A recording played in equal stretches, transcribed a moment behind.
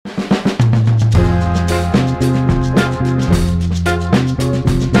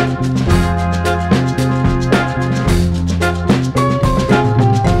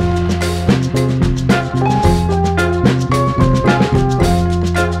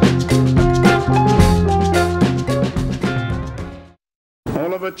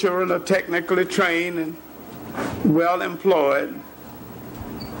of our children are technically trained and well employed.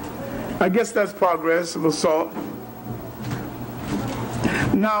 I guess that's progress of a sort.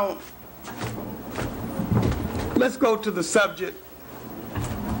 Now, let's go to the subject.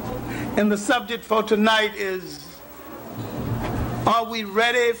 And the subject for tonight is, are we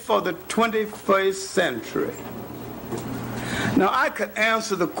ready for the 21st century? Now, I could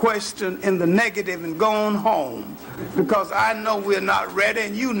answer the question in the negative and go on home, because I know we're not ready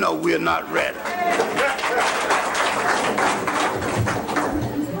and you know we're not ready.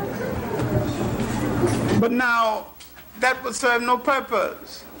 But now, that would serve no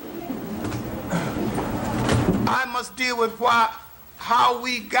purpose. I must deal with how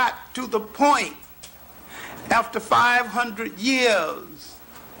we got to the point after 500 years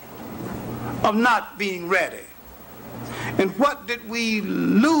of not being ready. And what did we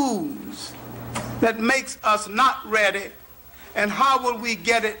lose that makes us not ready, and how will we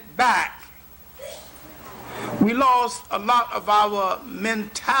get it back? We lost a lot of our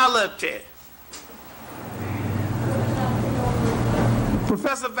mentality.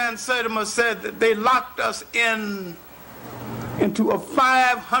 Professor Van Sertima said that they locked us into a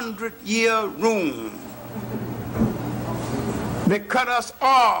 500-year room. They cut us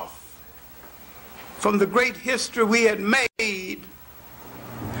off from the great history we had made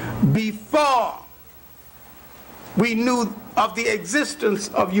before we knew of the existence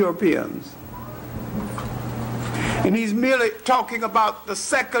of Europeans. And he's merely talking about the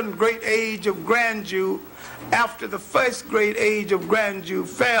second great age of grandeur after the first great age of grandeur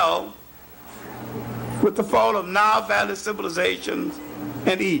fell with the fall of Nile Valley civilizations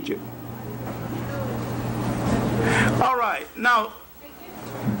and Egypt. All right, now,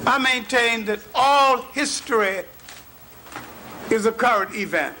 I maintain that all history is a current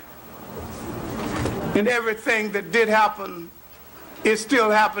event. And everything that did happen is still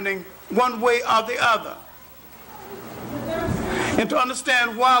happening one way or the other. And to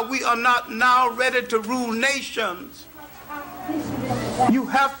understand why we are not now ready to rule nations, you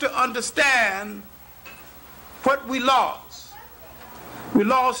have to understand what we lost. We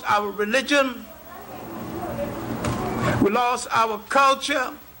lost our religion. We lost our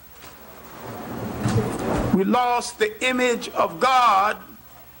culture. We lost the image of God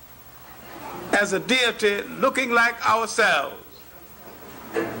as a deity looking like ourselves.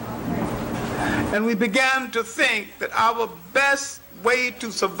 And we began to think that our best way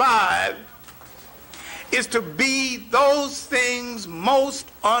to survive is to be those things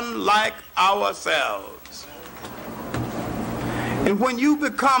most unlike ourselves. And when you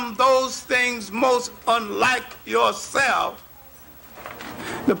become those things most unlike yourself,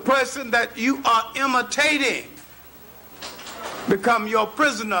 the person that you are imitating become your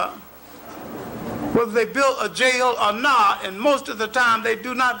prisoner, whether they build a jail or not. And most of the time they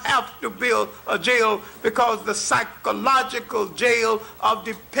do not have to build a jail, because the psychological jail of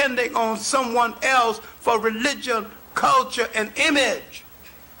depending on someone else for religion, culture, and image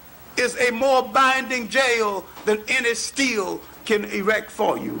is a more binding jail than any steel can erect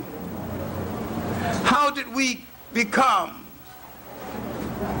for you. How did we become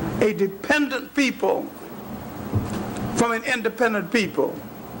a dependent people from an independent people?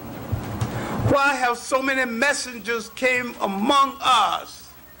 Why have so many messengers came among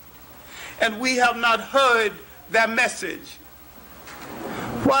us and we have not heard their message?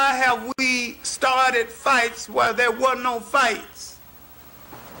 Why have we started fights where there were no fights?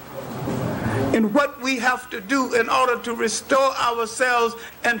 And what we have to do in order to restore ourselves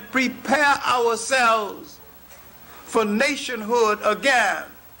and prepare ourselves for nationhood again,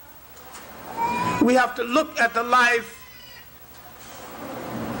 we have to look at the life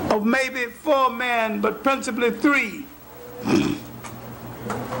of maybe 4 men, but principally 3.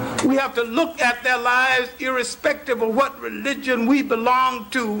 We have to look at their lives irrespective of what religion we belong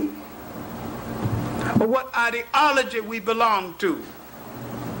to or what ideology we belong to,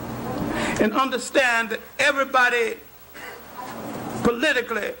 and understand that everybody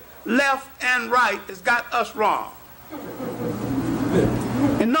politically, left and right, has got us wrong.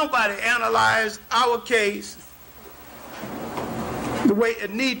 And nobody analyzed our case the way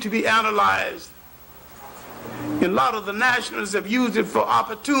it needs to be analyzed. And a lot of the nationalists have used it for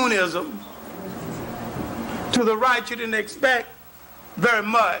opportunism. To the right, you didn't expect very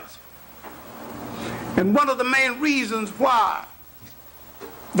much. And one of the main reasons why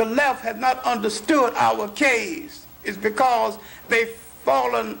the left had not understood our case is because they've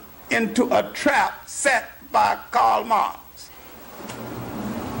fallen into a trap set by Karl Marx.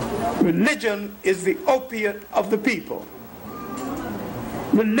 Religion is the opiate of the people.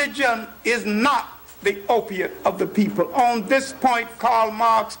 Religion is not the opiate of the people. On this point, Karl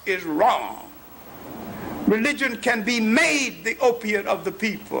Marx is wrong. Religion can be made the opiate of the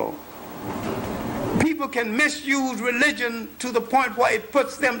people. People can misuse religion to the point where it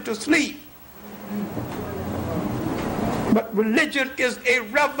puts them to sleep. But religion is a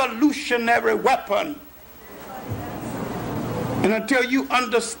revolutionary weapon. And until you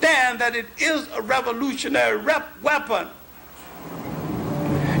understand that it is a revolutionary weapon,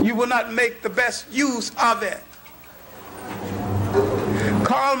 you will not make the best use of it.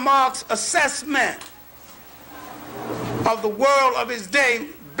 Karl Marx's assessment of the world of his day,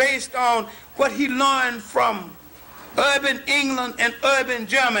 based on what he learned from urban England and urban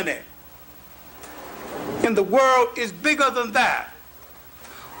Germany, in the world is bigger than that.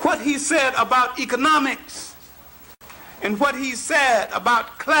 What he said about economics and what he said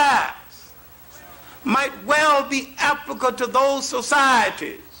about class might well be applicable to those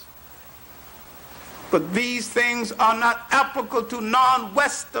societies. But these things are not applicable to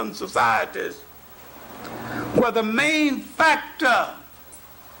non-Western societies, where the main factor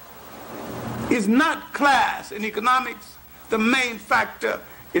is not class in economics. The main factor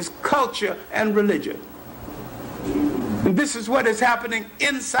is culture and religion. And this is what is happening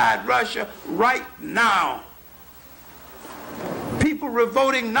inside Russia right now. People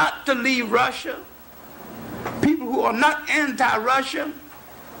revolting not to leave Russia, people who are not anti-Russia,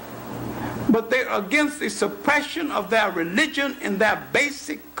 but they're against the suppression of their religion and their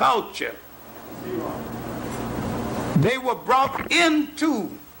basic culture. They were brought into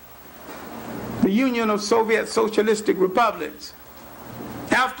the Union of Soviet Socialistic Republics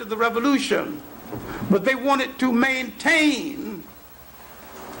after the revolution, but they wanted to maintain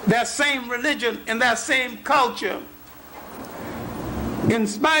their same religion and their same culture, in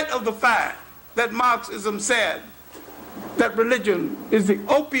spite of the fact that Marxism said that religion is the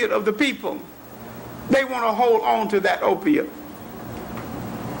opiate of the people. They want to hold on to that opiate.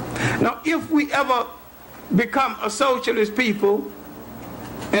 Now, if we ever become a socialist people,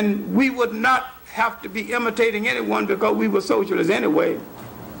 and we would not have to be imitating anyone because we were socialists anyway,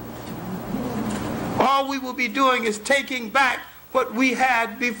 all we will be doing is taking back what we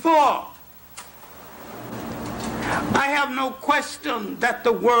had before. I have no question that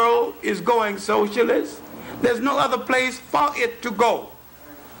the world is going socialist. There's no other place for it to go.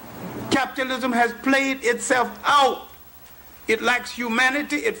 Capitalism has played itself out. It lacks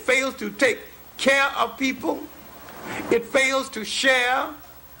humanity. It fails to take care of people. It fails to share.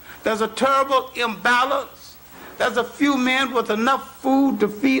 There's a terrible imbalance. There's a few men with enough food to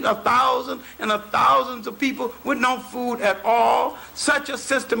feed 1,000 and thousands of people with no food at all. Such a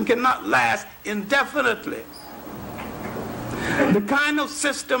system cannot last indefinitely. The kind of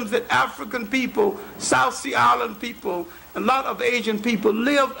systems that African people, South Sea Island people, a lot of Asian people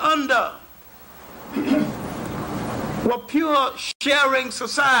lived under were pure sharing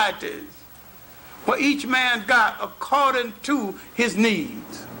societies, where each man got according to his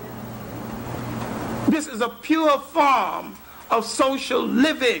needs. This is a pure form of social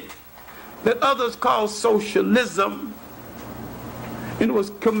living that others call socialism. It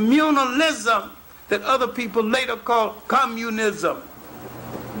was communalism that other people later called communism.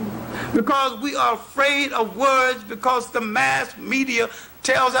 Because we are afraid of words, because the mass media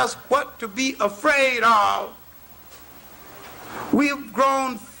tells us what to be afraid of. We've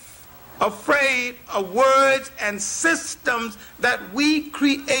grown afraid of words and systems that we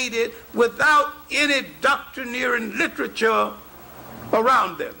created without any doctrinaire literature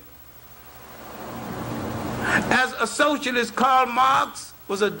around them. As a socialist, Karl Marx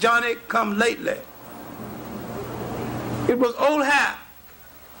was a Johnny-come-lately. It was old hat.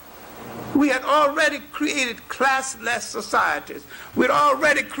 We had already created classless societies. We had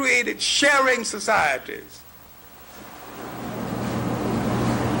already created sharing societies.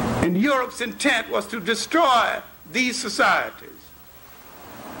 And Europe's intent was to destroy these societies.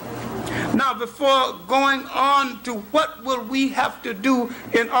 Now, before going on to what will we have to do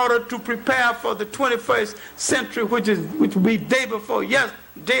in order to prepare for the 21st century, which will be day before yes,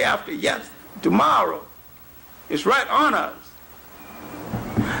 day after yes, tomorrow. It's right on us.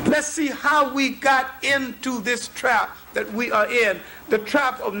 Let's see how we got into this trap that we are in, the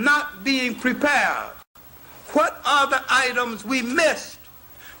trap of not being prepared. What are the items we missed?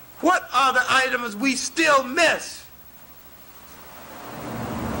 What are the items we still miss?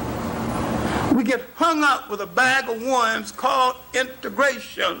 We get hung up with a bag of worms called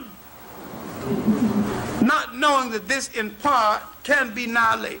integration, not knowing that this in part can be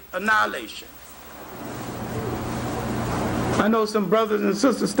annihilation. I know some brothers and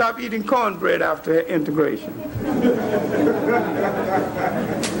sisters stop eating cornbread after integration.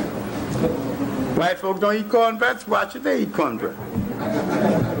 White folks don't eat cornbread, watch it, they eat cornbread.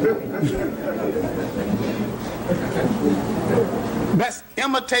 That's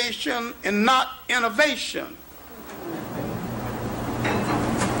imitation and not innovation.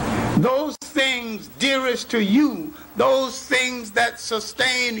 Those things dearest to you, those things that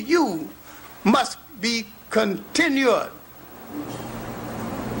sustain you, must be continued.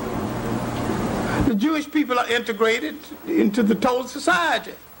 The Jewish people are integrated into the total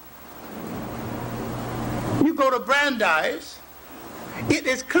society. You go to Brandeis, it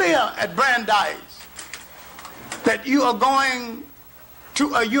is clear at Brandeis that you are going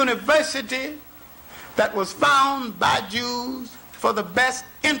to a university that was founded by Jews for the best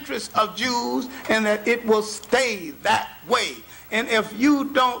interest of Jews, and that it will stay that way. And if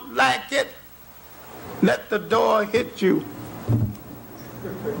you don't like it, let the door hit you.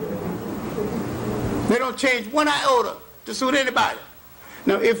 They don't change one iota to suit anybody.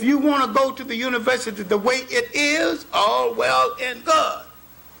 Now, if you want to go to the university the way it is, all well and good.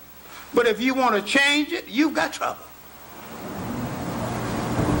 But if you want to change it, you've got trouble.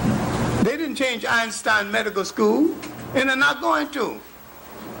 They didn't change Einstein Medical School, and they're not going to.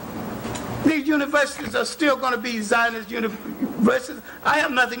 These universities are still going to be Zionist universities. I have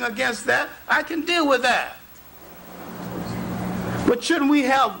nothing against that. I can deal with that. But shouldn't we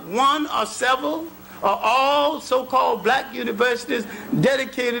have one or several or all so-called black universities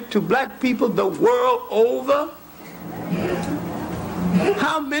dedicated to black people the world over?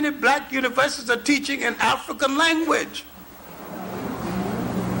 How many black universities are teaching an African language?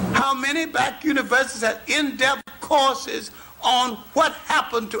 How many black universities have in-depth courses on what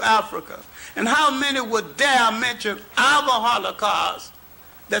happened to Africa? And how many would dare mention our Holocaust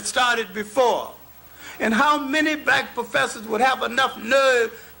that started before? And how many black professors would have enough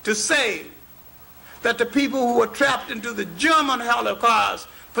nerve to say that the people who were trapped into the German Holocaust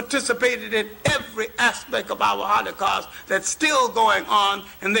participated in every aspect of our Holocaust that's still going on,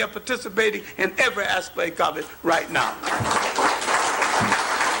 and they're participating in every aspect of it right now?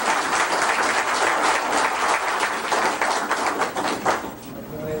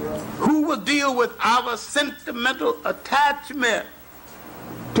 Who will deal with our sentimental attachment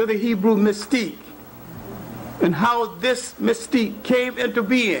to the Hebrew mystique and how this mystique came into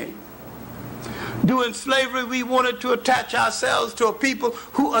being? During slavery, we wanted to attach ourselves to a people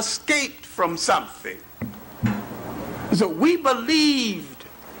who escaped from something. So we believed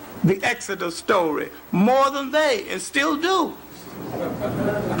the Exodus story more than they, and still do.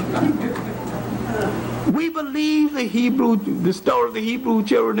 We believe the story of the Hebrew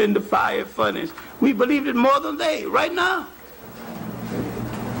children in the fire furnace. We believed it more than they, right now.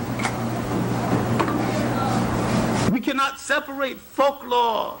 We cannot separate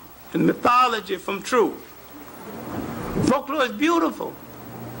folklore and mythology from truth. Folklore is beautiful.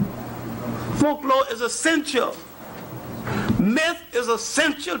 Folklore is essential. Myth is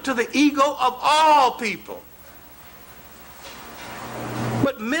essential to the ego of all people.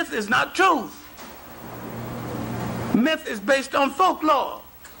 But myth is not truth. Myth is based on folklore.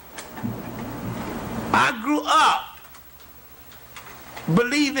 I grew up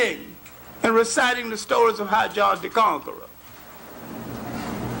believing and reciting the stories of High John the Conqueror.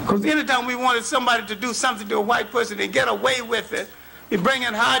 Because anytime we wanted somebody to do something to a white person and get away with it, you bring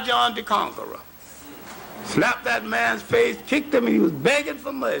in High John the Conqueror. Slapped that man's face, kicked him, and he was begging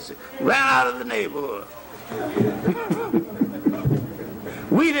for mercy. Ran out of the neighborhood.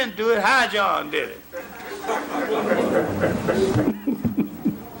 We didn't do it, High John did it.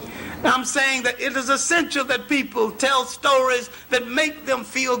 I'm saying that it is essential that people tell stories that make them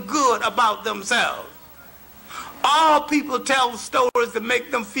feel good about themselves. All people tell stories that make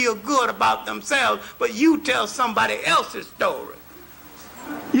them feel good about themselves, but you tell somebody else's story.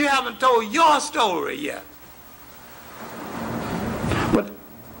 You haven't told your story yet. But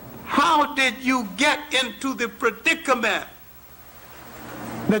how did you get into the predicament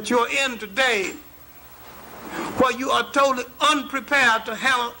that you're in today, where you are totally unprepared to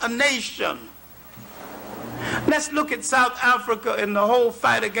handle a nation? Let's look at South Africa and the whole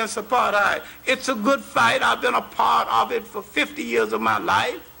fight against apartheid. It's a good fight. I've been a part of it for 50 years of my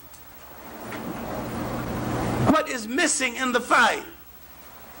life. What is missing in the fight?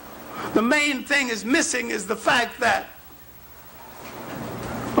 The main thing is missing is the fact that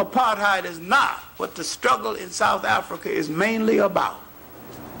apartheid is not what the struggle in South Africa is mainly about.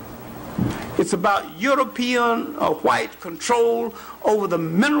 It's about European or white control over the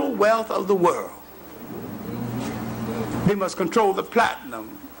mineral wealth of the world. They must control the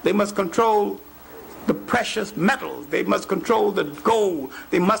platinum. They must control the precious metals. They must control the gold.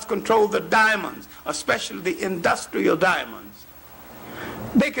 They must control the diamonds, especially the industrial diamonds.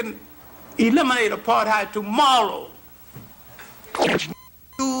 They can eliminate apartheid tomorrow.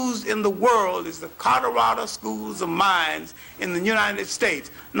 Schools in the world is the Colorado Schools of Mines in the United States.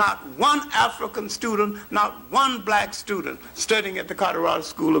 Not one African student, not one black student studying at the Colorado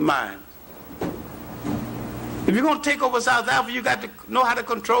School of Mines. If you're going to take over South Africa, you got to know how to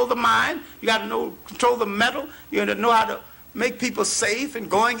control the mine. You got to control the metal. You got to know how to make people safe in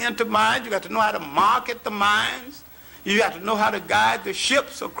going into mines. You got to know how to market the mines. You got to know how to guide the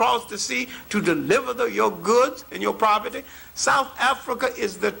ships across the sea to deliver your goods and your property. South Africa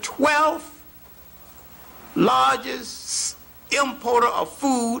is the 12th largest importer of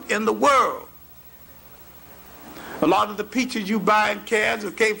food in the world. A lot of the peaches you buy in cans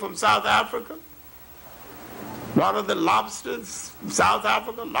came from South Africa. A lot of the lobsters from South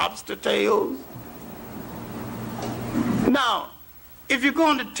Africa, lobster tails. Now, if you're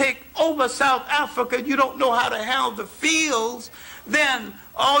going to take over South Africa, you don't know how to handle the fields, then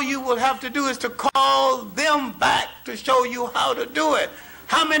all you will have to do is to call them back to show you how to do it.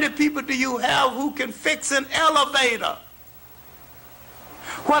 How many people do you have who can fix an elevator?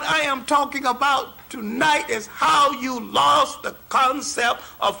 What I am talking about tonight is how you lost the concept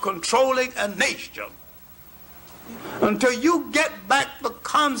of controlling a nation. Until you get back the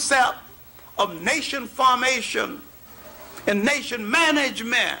concept of nation formation and nation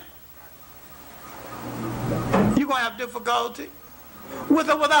management, you're going to have difficulty with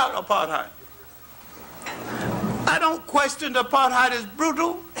or without apartheid. I don't question apartheid is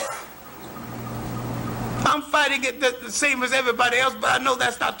brutal. I'm fighting it the same as everybody else, but I know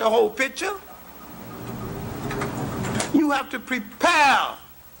that's not the whole picture. You have to prepare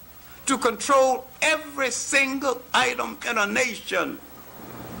to control every single item in a nation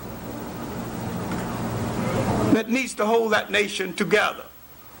that needs to hold that nation together.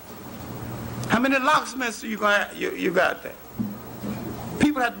 How many locksmiths you got there?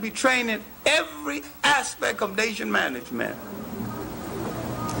 People have to be trained in every aspect of nation management,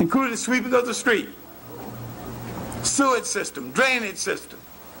 including the sweeping of the street, sewage system, drainage system,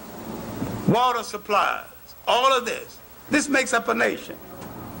 water supplies, all of this. This makes up a nation.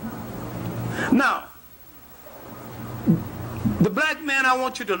 Now, the black man I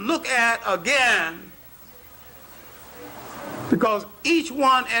want you to look at again, because each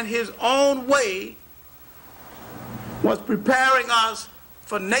one in his own way was preparing us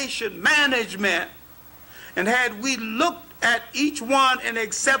for nation management. And had we looked at each one and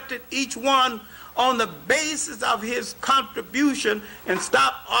accepted each one on the basis of his contribution and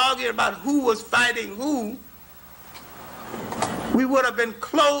stopped arguing about who was fighting who, we would have been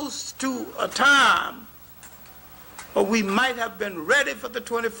close to a time or we might have been ready for the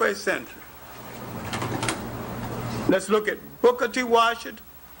 21st century. Let's look at Booker T. Washington,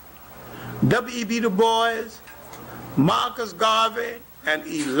 W.E.B. Du Bois, Marcus Garvey, and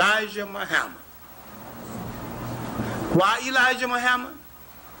Elijah Muhammad. Why Elijah Muhammad?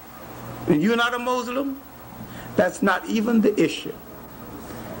 And you're not a Muslim? That's not even the issue.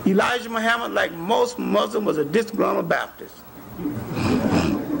 Elijah Muhammad, like most Muslims, was a disgruntled Baptist.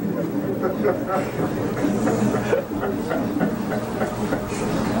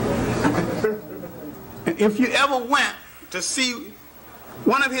 And if you ever went to see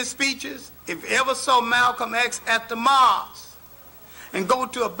one of his speeches, if you ever saw Malcolm X at the mosque and go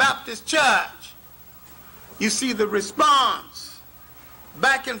to a Baptist church, you see the response,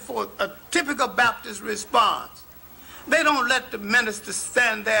 back and forth, a typical Baptist response. They don't let the minister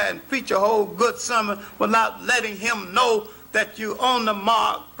stand there and preach a whole good sermon without letting him know that you on the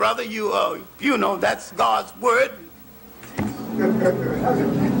mark, brother. You know, that's God's word.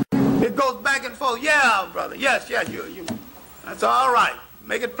 It goes back and forth. Yeah, brother. Yes, you. That's all right.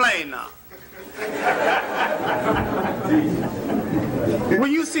 Make it plain now.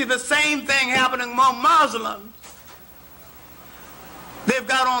 When you see the same thing happening among Muslims, they've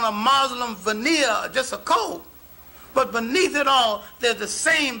got on a Muslim veneer, just a coat, but beneath it all, they're the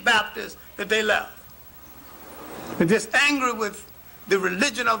same Baptists that they left. They're just angry with the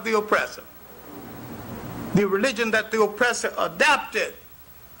religion of the oppressor, the religion that the oppressor adapted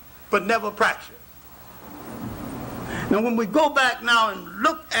but never practiced. Now when we go back now and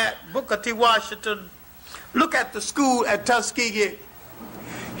look at Booker T. Washington, look at the school at Tuskegee,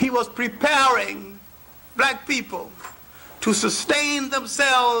 he was preparing black people to sustain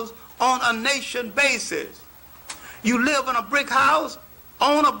themselves on a nation basis. You live in a brick house,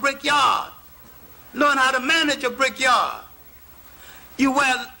 own a brick yard. Learn how to manage a brick yard. You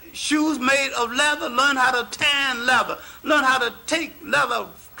wear shoes made of leather, learn how to tan leather. Learn how to take leather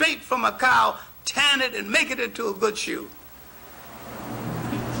straight from a cow, tan it, and make it into a good shoe.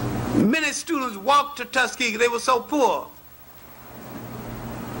 Many students walked to Tuskegee. They were so poor.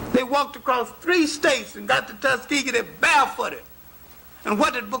 They walked across 3 states and got to Tuskegee barefooted. And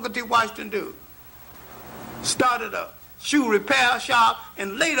what did Booker T. Washington do? Started a shoe repair shop,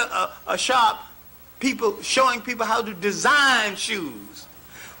 and later a shop showing people how to design shoes.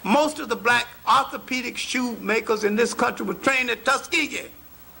 Most of the black orthopedic shoe makers in this country were trained at Tuskegee.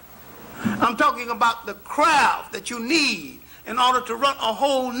 I'm talking about the craft that you need in order to run a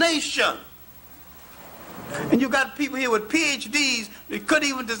whole nation. And you got people here with PhDs that couldn't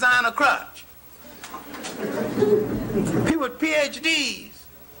even design a crutch. People with PhDs,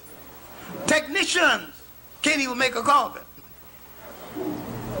 technicians, can't even make a carpet.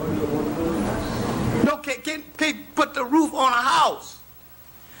 No, can't put the roof on a house.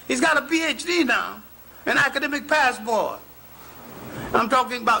 He's got a PhD now, an academic passport. I'm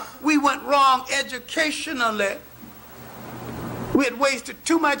talking about we went wrong educationally. We had wasted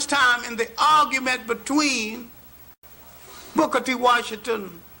too much time in the argument between Booker T.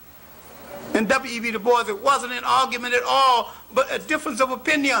 Washington and W.E.B. Du Bois. It wasn't an argument at all, but a difference of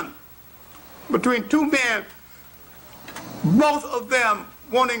opinion between 2 men, both of them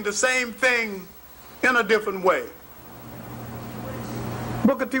wanting the same thing in a different way.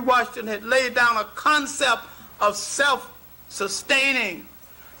 Booker T. Washington had laid down a concept of self-sustaining,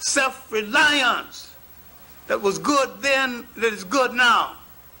 self-reliance that was good then, that is good now,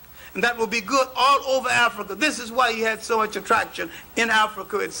 and that will be good all over Africa. This is why he had so much attraction in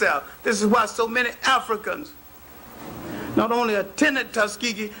Africa itself. This is why so many Africans not only attended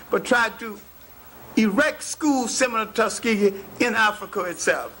Tuskegee, but tried to erect schools similar to Tuskegee in Africa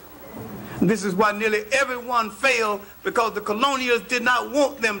itself. This is why nearly everyone failed, because the colonials did not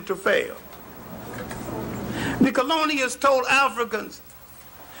want them to fail. The colonials told Africans,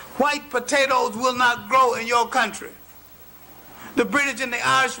 white potatoes will not grow in your country. The British and the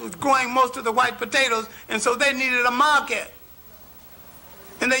Irish was growing most of the white potatoes, and so they needed a market.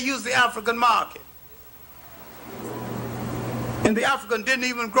 And they used the African market. And the African didn't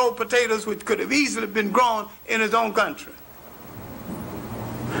even grow potatoes which could have easily been grown in his own country.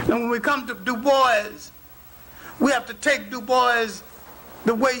 Now when we come to Du Bois, we have to take Du Bois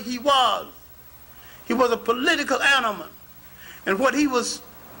the way he was. He was a political animal. And what he was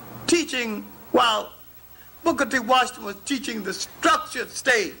teaching, while Booker T. Washington was teaching the structured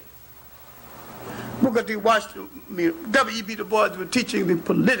state, Booker T. Washington, W.E.B. Du Bois was teaching the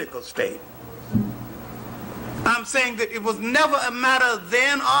political state. I'm saying that it was never a matter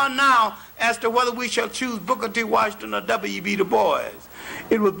then or now as to whether we shall choose Booker T. Washington or W.E.B. Du Bois.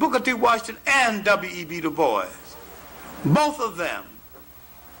 It was Booker T. Washington and W.E.B. Du Bois. Both of them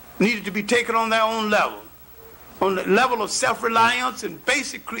needed to be taken on their own level. On the level of self-reliance and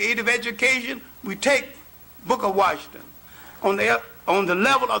basic creative education, we take Booker Washington. On the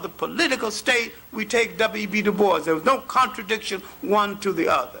level of the political state, we take W.E.B. Du Bois. There was no contradiction one to the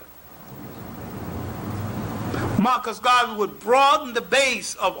other. Marcus Garvey would broaden the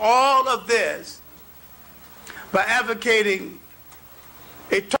base of all of this by advocating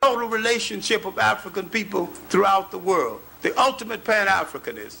a total relationship of African people throughout the world, the ultimate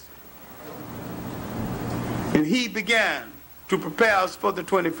Pan-Africanist. And he began to prepare us for the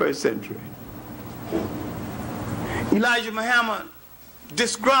 21st century. Elijah Muhammad,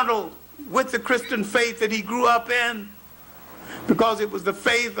 disgruntled with the Christian faith that he grew up in, because it was the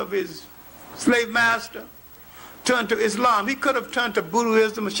faith of his slave master, turned to Islam. He could have turned to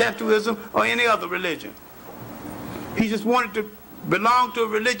Buddhism or Shintoism or any other religion. He just wanted to belong to a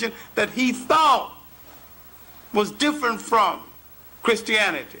religion that he thought was different from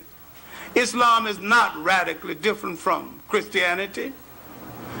Christianity. Islam is not radically different from Christianity.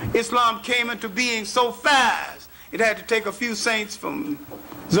 Islam came into being so fast, it had to take a few saints from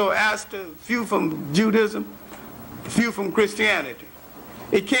Zoroaster, a few from Judaism, a few from Christianity.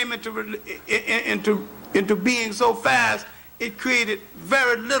 It came into being so fast, it created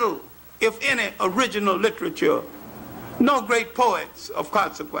very little, if any, original literature. No great poets of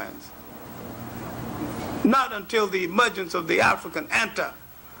consequence. Not until the emergence of the African Anta,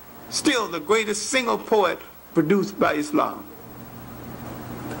 still the greatest single poet produced by Islam.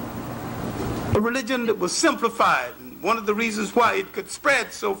 A religion that was simplified. And one of the reasons why it could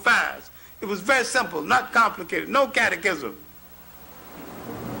spread so fast, it was very simple, not complicated, no catechism.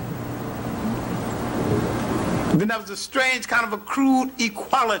 Then there was a strange kind of a crude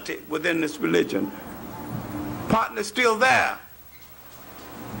equality within this religion. Partly still there.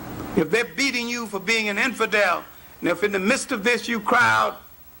 If they're beating you for being an infidel, and if in the midst of this you cry out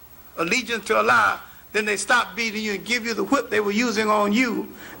allegiance to Allah, then they stop beating you and give you the whip they were using on you.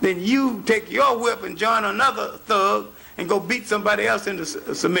 Then you take your whip and join another thug and go beat somebody else into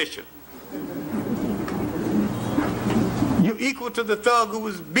submission. equal to the thug who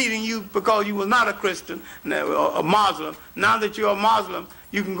was beating you because you were not a Christian, or a Muslim. Now that you're a Muslim,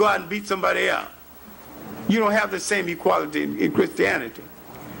 you can go out and beat somebody else. You don't have the same equality in Christianity.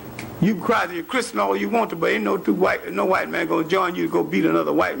 You can cry that you're Christian all you want to, but ain't no white man gonna join you to go beat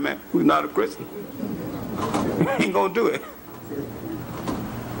another white man who's not a Christian. Ain't gonna do it.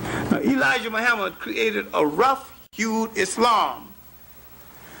 Now, Elijah Muhammad created a rough-hued Islam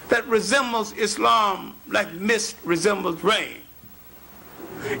that resembles Islam like mist resembles rain.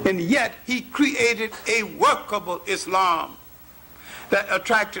 And yet he created a workable Islam that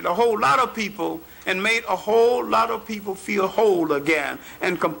attracted a whole lot of people and made a whole lot of people feel whole again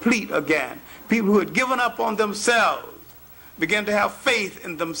and complete again. People who had given up on themselves began to have faith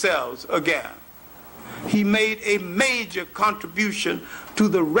in themselves again. He made a major contribution to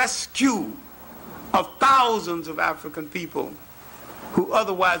the rescue of thousands of African people who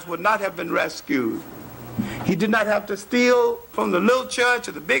otherwise would not have been rescued. He did not have to steal from the little church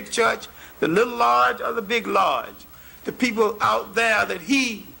or the big church, the little lodge or the big lodge. The people out there that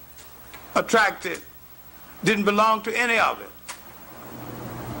he attracted didn't belong to any of it.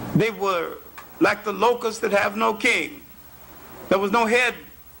 They were like the locusts that have no king. There was no head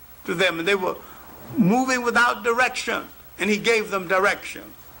to them, and they were moving without direction, and he gave them direction.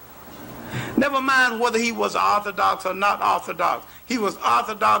 Never mind whether he was orthodox or not orthodox. He was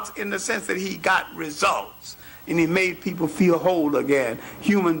orthodox in the sense that he got results, and he made people feel whole again,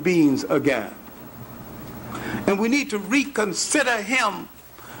 human beings again. And we need to reconsider him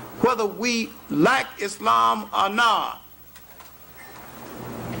whether we like Islam or not.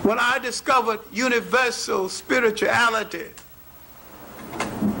 When I discovered universal spirituality,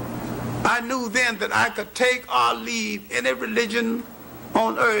 I knew then that I could take or leave any religion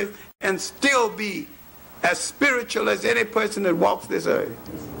on earth and still be as spiritual as any person that walks this earth.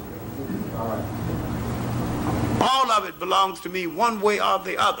 All of it belongs to me one way or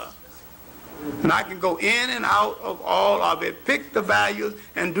the other. And I can go in and out of all of it, pick the values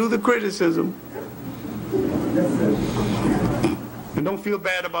and do the criticism. And don't feel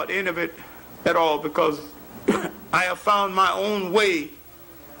bad about any of it at all, because I have found my own way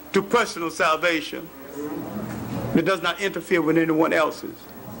to personal salvation that does not interfere with anyone else's.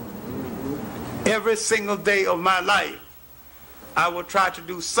 Every single day of my life, I will try to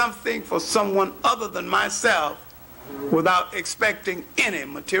do something for someone other than myself without expecting any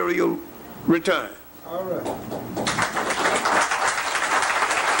material return. All right.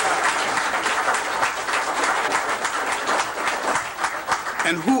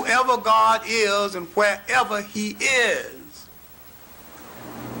 And whoever God is and wherever he is,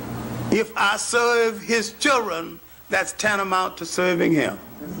 if I serve his children, that's tantamount to serving him.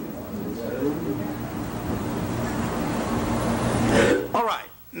 All right,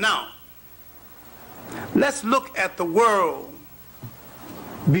 now, let's look at the world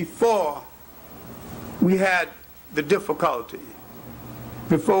before we had the difficulty,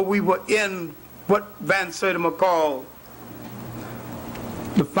 before we were in what Van Sertima called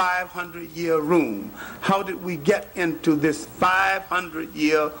the 500-year room. How did we get into this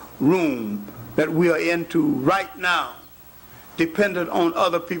 500-year room that we are into right now, dependent on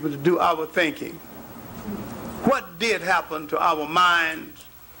other people to do our thinking? What did happen to our minds,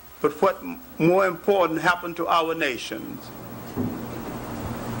 but what more important happened to our nations?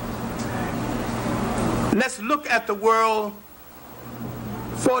 Let's look at the world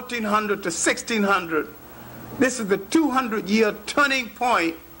 1400 to 1600. This is the 200-year turning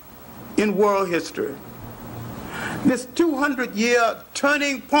point in world history. This 200-year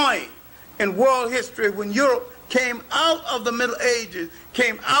turning point in world history, when Europe came out of the Middle Ages,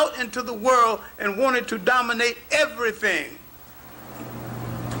 came out into the world and wanted to dominate everything.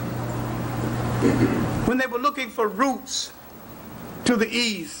 When they were looking for routes to the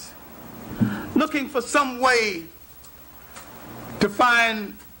east, looking for some way to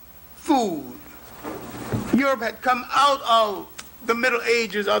find food. Europe had come out of the Middle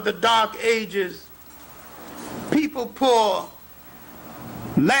Ages or the Dark Ages, people poor,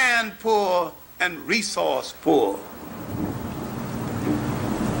 land poor, and resource poor.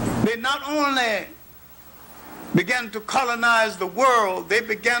 They not only began to colonize the world, they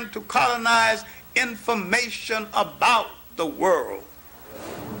began to colonize information about the world.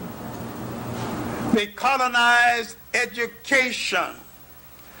 They colonized education,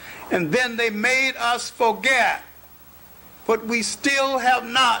 and then they made us forget what we still have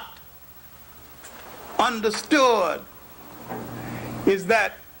not understood, is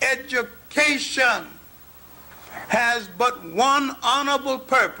that education has but one honorable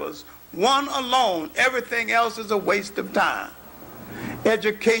purpose, one alone. Everything else is a waste of time.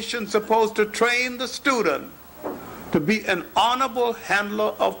 Education's supposed to train the student to be an honorable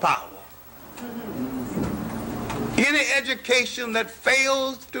handler of power. Any education that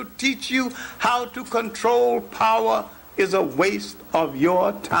fails to teach you how to control power is a waste of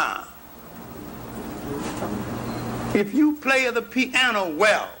your time. If you play the piano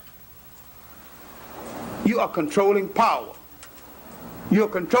well, you are controlling power. You're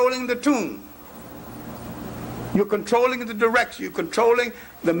controlling the tune. You're controlling the direction. You're controlling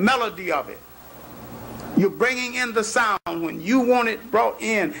the melody of it. You're bringing in the sound when you want it brought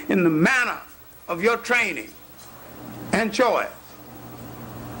in the manner of your training and choice.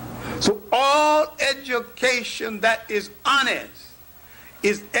 So all education that is honest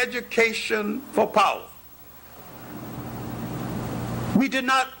is education for power. We did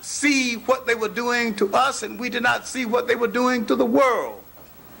not see what they were doing to us, and we did not see what they were doing to the world.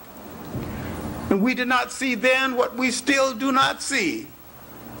 And we did not see then what we still do not see.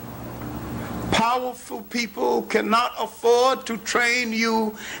 Powerful people cannot afford to train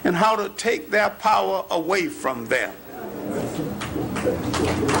you in how to take their power away from them.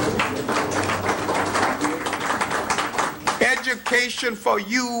 Education for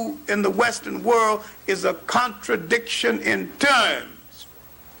you in the Western world is a contradiction in terms.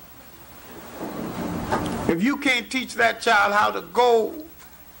 If you can't teach that child how to go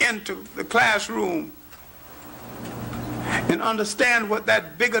into the classroom and understand what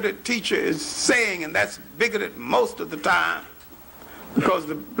that bigoted teacher is saying, and that's bigoted most of the time, because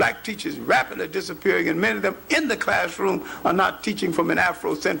the black teacher is rapidly disappearing, and many of them in the classroom are not teaching from an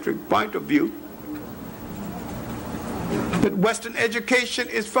Afrocentric point of view. But Western education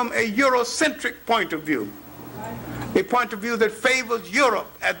is from a Eurocentric point of view, a point of view that favors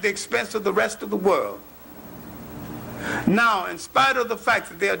Europe at the expense of the rest of the world. Now, in spite of the fact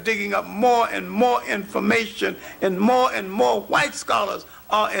that they are digging up more and more information, and more white scholars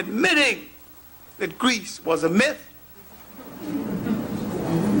are admitting that Greece was a myth.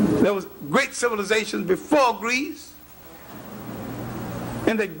 There was great civilizations before Greece,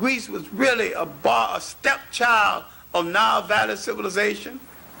 and that Greece was really a stepchild of Nile Valley civilization.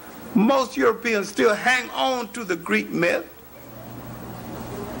 Most Europeans still hang on to the Greek myth.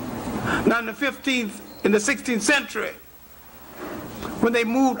 Now in the 16th century, when they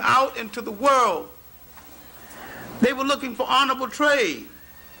moved out into the world, they were looking for honorable trade.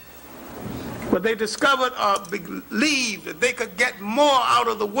 But they discovered or believed that they could get more out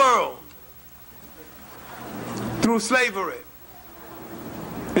of the world through slavery.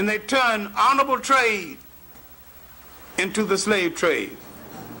 And they turned honorable trade into the slave trade.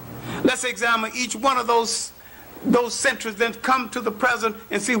 Let's examine each one of those centuries, then come to the present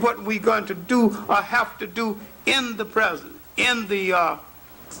and see what we're going to do or have to do in the present,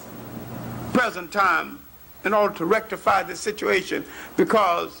 present time, in order to rectify this situation.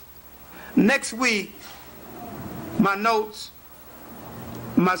 Because next week, my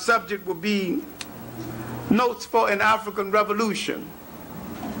subject will be Notes for an African Revolution.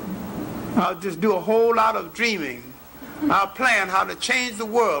 I'll just do a whole lot of dreaming. I'll plan how to change the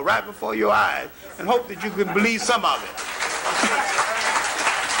world right before your eyes, and hope that you can believe some of it.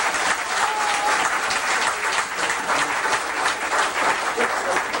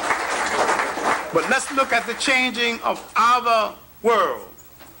 But let's look at the changing of our world.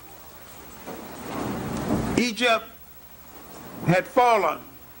 Egypt had fallen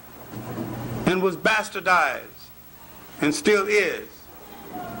and was bastardized, and still is.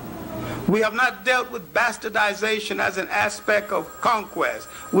 We have not dealt with bastardization as an aspect of conquest.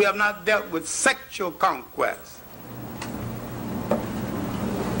 We have not dealt with sexual conquest.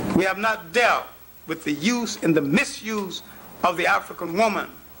 We have not dealt with the use and the misuse of the African woman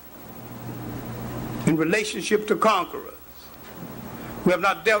in relationship to conquerors. We have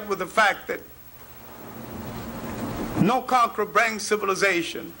not dealt with the fact that no conqueror brings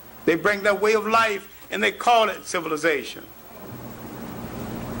civilization. They bring their way of life, and they call it civilization.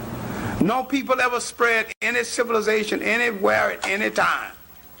 No people ever spread any civilization anywhere at any time.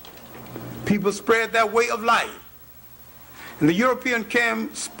 People spread their way of life. And the European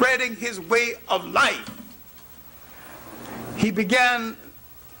came spreading his way of life. He began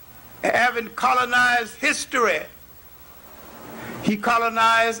having colonized history. He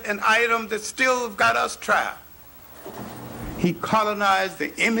colonized an item that still got us trapped. He colonized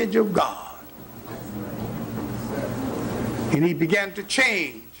the image of God. And he began to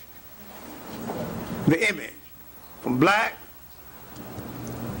change the image from black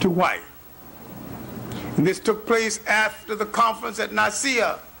to white. And this took place after the conference at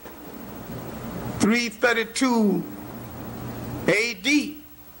Nicaea, 332 AD.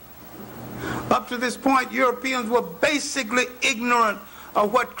 Up to this point, Europeans were basically ignorant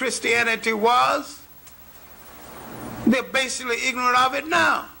of what Christianity was They're basically ignorant of it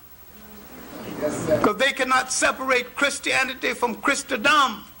now. Because they cannot separate Christianity from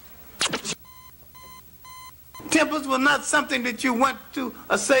Christendom. Temples were not something that you went to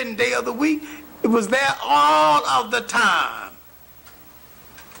a certain day of the week. It was there all of the time.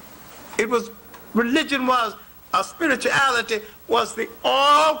 It was, religion was, spirituality was the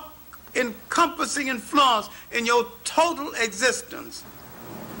all-encompassing influence in your total existence.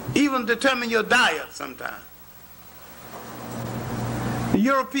 Even determine your diet sometimes. The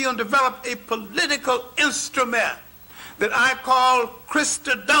European developed a political instrument that I call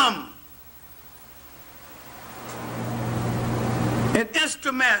Christendom. An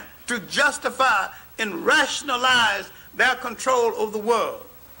instrument to justify and rationalize their control of the world.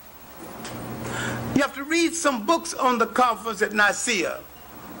 You have to read some books on the conference at Nicaea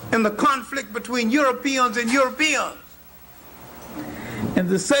and the conflict between Europeans and Europeans. And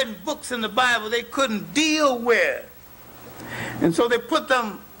there's certain books in the Bible they couldn't deal with. And so they put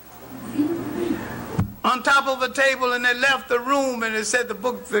them on top of a table and they left the room, and they said the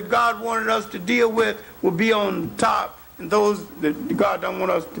books that God wanted us to deal with will be on top, and those that God don't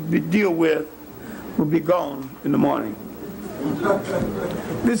want us to deal with will be gone in the morning.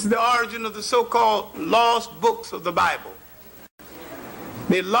 This is the origin of the so-called lost books of the Bible.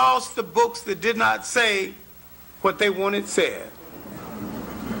 They lost the books that did not say what they wanted said,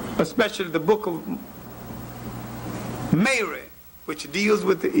 especially the book of Mary, which deals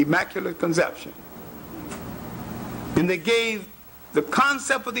with the Immaculate Conception. And they gave the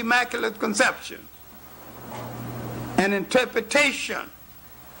concept of the Immaculate Conception an interpretation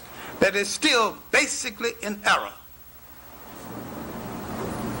that is still basically in error.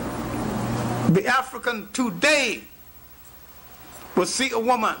 The African today will see a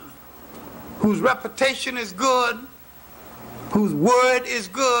woman whose reputation is good, whose word is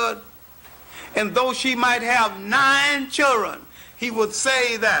good, and though she might have 9 children, he would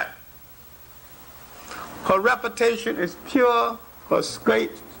say that her reputation is pure, her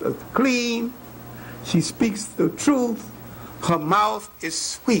straight is clean, she speaks the truth, her mouth is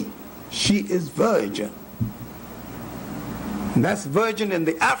sweet, she is virgin. And that's virgin in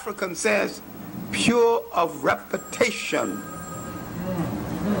the African sense, pure of reputation,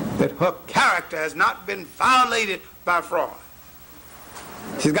 that her character has not been violated by fraud.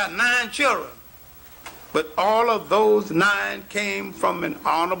 She's got 9 children, but all of those 9 came from an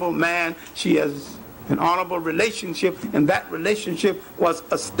honorable man. She has an honorable relationship, and that relationship was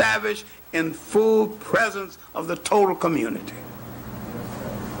established in full presence of the total community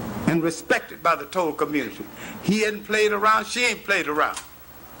and respected by the total community. He hadn't played around, she ain't played around.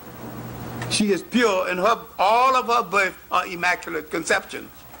 She is pure, and all of her birth are immaculate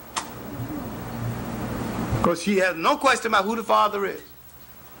conceptions. Because she has no question about who the Father is.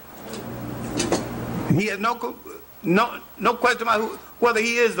 He has no question about whether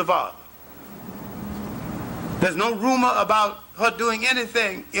he is the Father. There's no rumor about her doing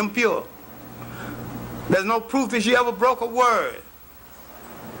anything impure. There's no proof that she ever broke a word.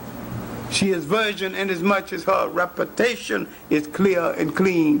 She is virgin inasmuch as her reputation is clear and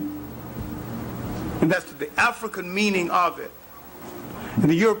clean. And that's the African meaning of it. And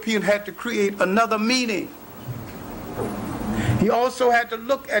the European had to create another meaning. He also had to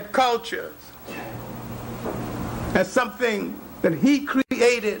look at cultures as something that he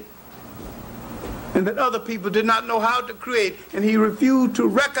created and that other people did not know how to create, and he refused to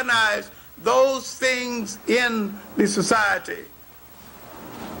recognize those things in the society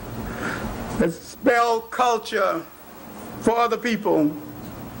that spell culture for other people,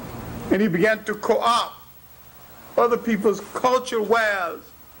 and he began to co-opt other people's culture wares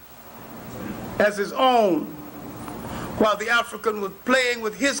as his own, while the African was playing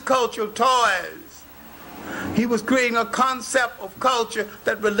with his cultural toys. He was creating a concept of culture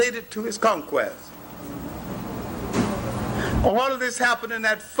that related to his conquest. All of this happened in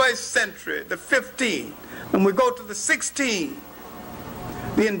that first century, the 15th. When we go to the 16th,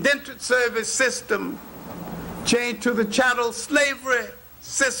 the indentured service system changed to the chattel slavery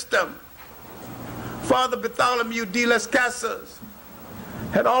system. Father Bartholomew de las Casas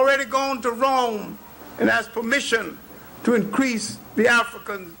had already gone to Rome and asked permission to increase the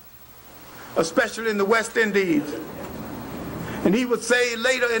Africans, especially in the West Indies. And he would say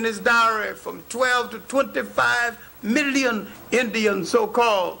later in his diary, from 12 to 25 million Indians,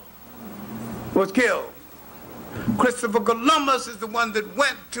 so-called, was killed. Christopher Columbus is the one that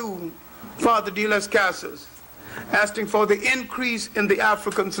went to Father de las Casas, asking for the increase in the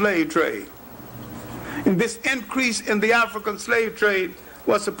African slave trade. And this increase in the African slave trade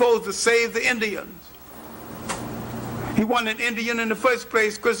was supposed to save the Indians. He wasn't an Indian in the first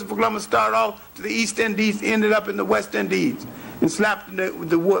place. Christopher Columbus started off to the East Indies, ended up in the West Indies, and slapped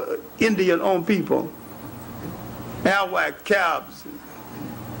the word Indian on people. Alwag, cabs,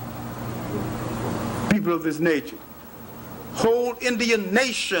 people of this nature. Whole Indian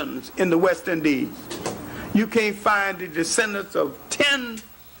nations in the West Indies. You can't find the descendants of 10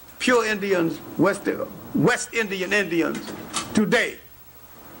 pure Indians, West Indian Indians today.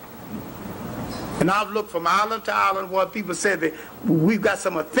 And I've looked from island to island where people said that we've got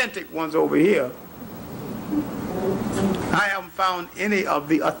some authentic ones over here. I haven't found any of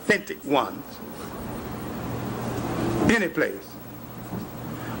the authentic ones any place.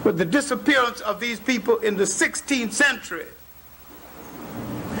 But the disappearance of these people in the 16th century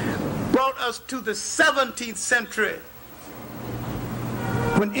brought us to the 17th century,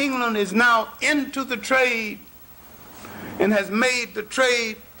 when England is now into the trade and has made the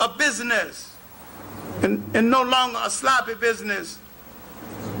trade a business, and no longer a sloppy business,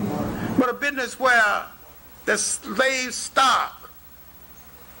 but a business where the slave stock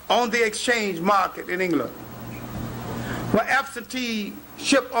on the exchange market in England, where absentee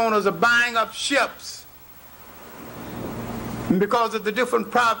ship owners are buying up ships, and because of the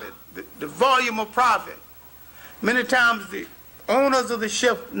different profit, the volume of profit, many times the owners of the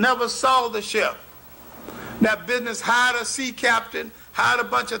ship never saw the ship. That business hired a sea captain, hired a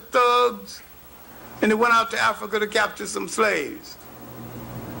bunch of thugs, and they went out to Africa to capture some slaves.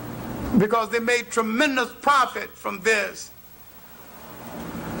 Because they made tremendous profit from this,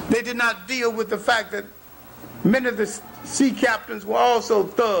 they did not deal with the fact that many of the sea captains were also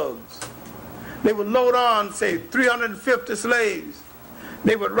thugs. They would load on, say, 350 slaves.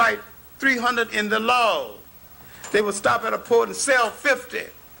 They would write 300 in the log. They would stop at a port and sell 50.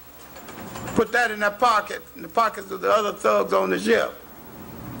 Put that in their pocket, in the pockets of the other thugs on the ship.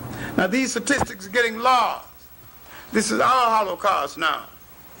 Now these statistics are getting lost. This is our Holocaust now.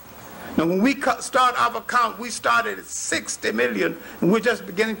 Now when we start our count, we started at 60 million, and we're just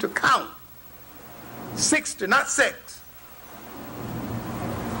beginning to count. 60, not 6.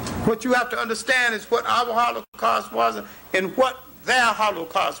 What you have to understand is what our Holocaust was and what their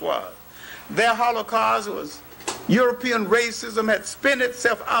Holocaust was. Their Holocaust was European racism had spun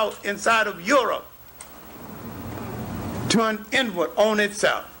itself out inside of Europe, turned inward on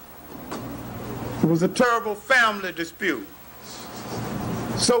itself. It was a terrible family dispute.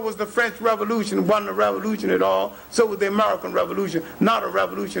 So was the French Revolution. It wasn't a revolution at all. So was the American Revolution, not a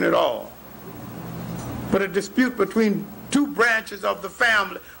revolution at all, but a dispute between two branches of the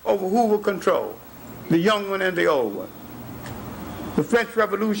family over who will control, the young one and the old one. The French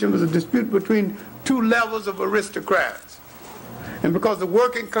Revolution was a dispute between two levels of aristocrats. And because the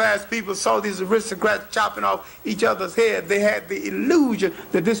working class people saw these aristocrats chopping off each other's head, they had the illusion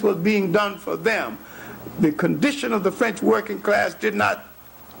that this was being done for them. The condition of the French working class did not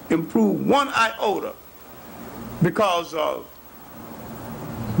improve one iota because of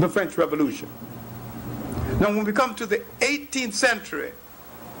the French Revolution. Now when we come to the 18th century,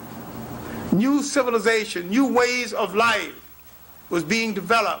 new civilization, new ways of life was being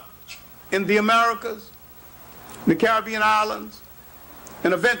developed in the Americas, the Caribbean islands,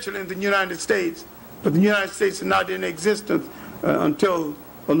 and eventually in the United States. But the United States is not in existence until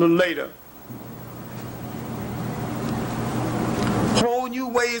a little later. Whole new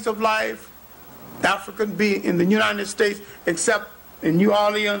ways of life, African being in the United States, except in New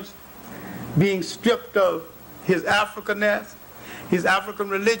Orleans, being stripped of his Africanness, his African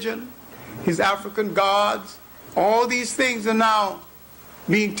religion, his African gods. All these things are now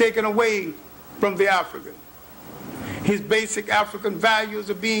being taken away from the African. His basic African values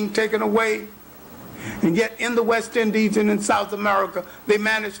are being taken away. And yet in the West Indies and in South America, they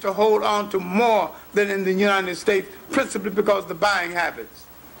managed to hold on to more than in the United States, principally because of the buying habits.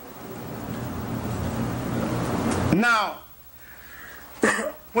 Now,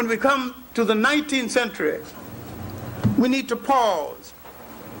 when we come to the 19th century, we need to pause,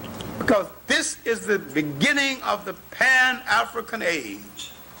 because this is the beginning of the Pan-African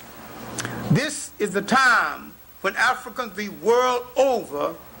age. This is the time when Africans the world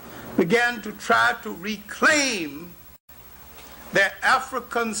over began to try to reclaim their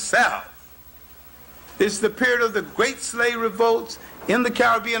African self. This is the period of the great slave revolts in the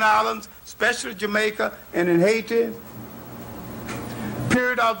Caribbean islands, especially Jamaica and in Haiti.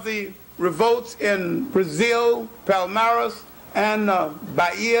 Period of the revolts in Brazil, Palmares, and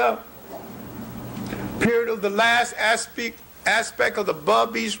Bahia. Period of the last aspect of the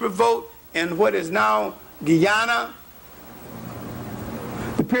Berbice revolt in what is now Guyana.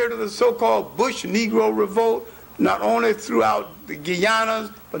 The period of the so-called Bush Negro revolt, not only throughout the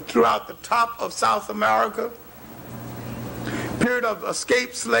Guyanas, but throughout the top of South America. period of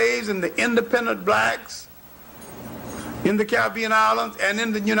escaped slaves and the independent blacks in the Caribbean islands and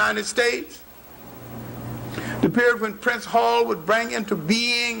in the United States. The period when Prince Hall would bring into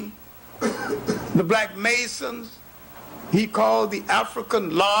being the Black Masons he called the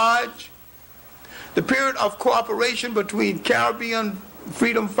African Lodge. The period of cooperation between Caribbean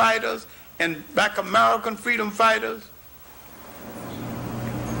freedom fighters and Black American freedom fighters.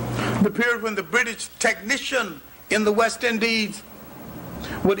 The period when the British technician in the West Indies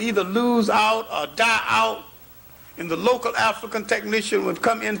would either lose out or die out, and the local African technician would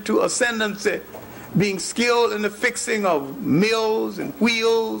come into ascendancy, being skilled in the fixing of mills and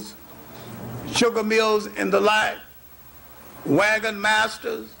wheels, sugar mills and the like, wagon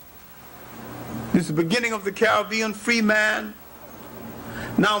masters. This is the beginning of the Caribbean free man,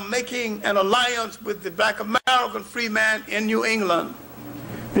 now making an alliance with the Black American free man in New England.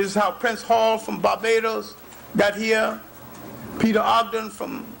 This is how Prince Hall from Barbados got here, Peter Ogden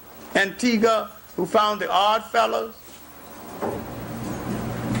from Antigua, who found the Odd Fellows,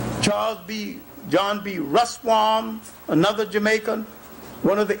 John B. Russwurm, another Jamaican,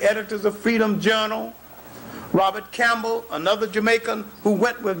 one of the editors of Freedom Journal, Robert Campbell, another Jamaican who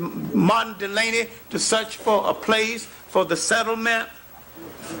went with Martin Delany to search for a place for the settlement.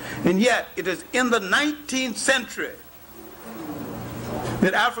 And yet, it is in the 19th century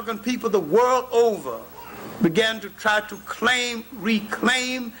that African people the world over began to try to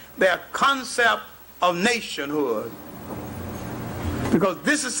reclaim their concept of nationhood. Because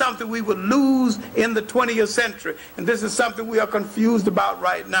this is something we will lose in the 20th century, and this is something we are confused about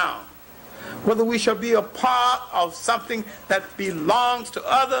right now. Whether we shall be a part of something that belongs to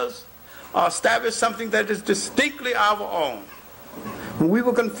others or establish something that is distinctly our own. When we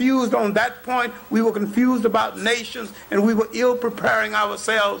were confused on that point, we were confused about nations, and we were ill preparing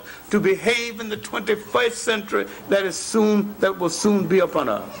ourselves to behave in the 21st century that will soon be upon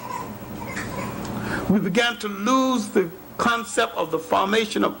us. We began to lose the concept of the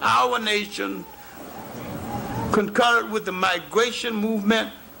formation of our nation, concurrent with the migration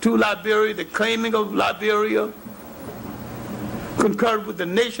movement to Liberia, the claiming of Liberia, concurrent with the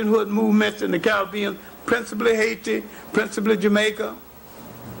nationhood movements in the Caribbean, principally Haiti, principally Jamaica.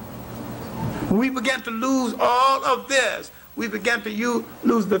 When we began to lose all of this, we began to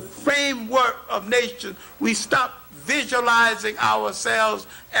lose the framework of nations. We stopped visualizing ourselves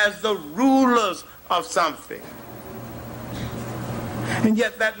as the rulers of something. And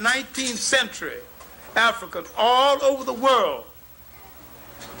yet that 19th century Africans all over the world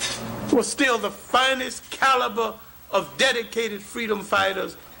were still the finest caliber of dedicated freedom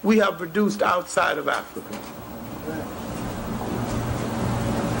fighters we have produced outside of Africa.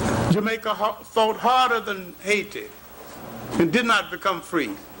 Jamaica fought harder than Haiti and did not become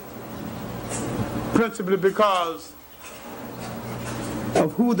free, principally because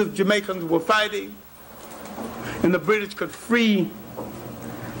of who the Jamaicans were fighting, and the British could free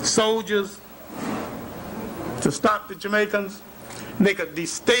soldiers to stop the Jamaicans. They could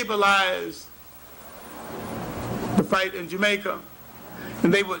destabilize the fight in Jamaica,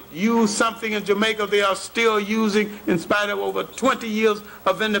 and they would use something in Jamaica they are still using in spite of over 20 years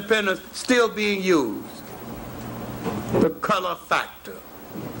of independence, still being used. The color factor.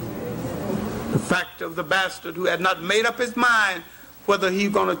 The factor of the bastard who had not made up his mind whether he's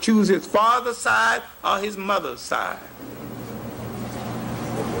going to choose his father's side or his mother's side.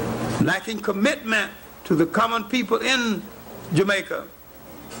 Lacking commitment to the common people in Jamaica,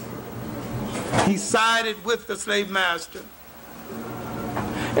 he sided with the slave master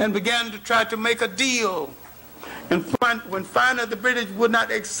and began to try to make a deal. And when finally the British would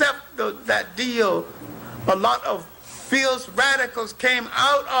not accept that deal, a lot of fierce radicals came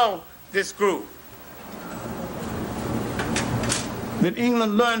out of this group. Then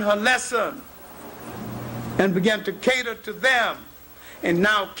England learned her lesson and began to cater to them. And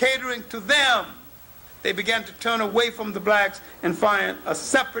now catering to them, they began to turn away from the blacks and find a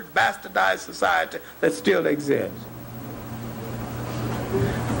separate bastardized society that still exists.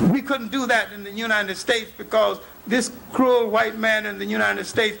 We couldn't do that in the United States because this cruel white man in the United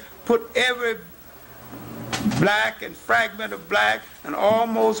States put every black and fragment of black and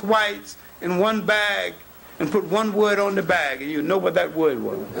almost whites in one bag and put one word on the bag, and you know what that word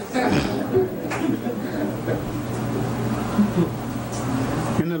was.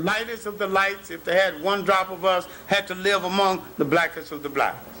 And the lightest of the lights, if they had one drop of us, had to live among the blackest of the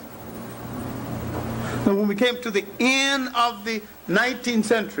blacks. And when we came to the end of the 19th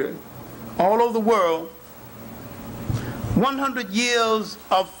century, all over the world, 100 years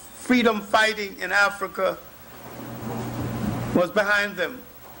of freedom fighting in Africa was behind them.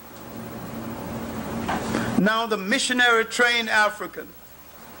 Now the missionary trained African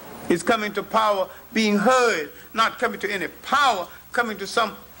is coming to power, being heard, not coming to any power, coming to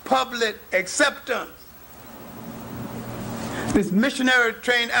some public acceptance. This missionary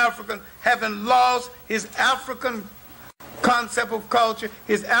trained African, having lost his African concept of culture,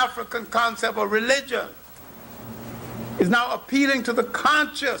 his African concept of religion, is now appealing to the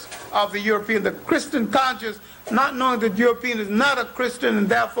conscience of the European, the Christian conscience, not knowing that European is not a Christian and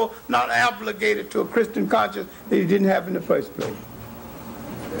therefore not obligated to a Christian conscience that he didn't have in the first place.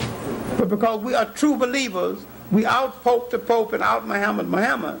 But because we are true believers, we out-pope the Pope and out-Muhammad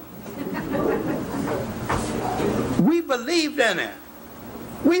Muhammad. We believed in it.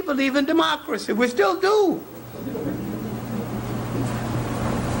 We believe in democracy. We still do.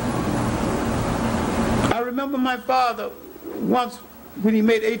 I remember my father once when he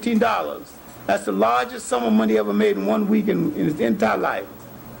made $18. That's the largest sum of money he ever made in 1 week in his entire life.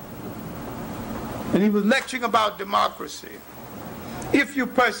 And he was lecturing about democracy. If you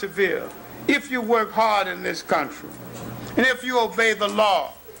persevere, if you work hard in this country, and if you obey the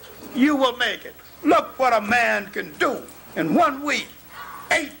law, you will make it. Look what a man can do in 1 week.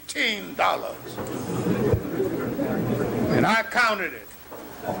 $18. And I counted it.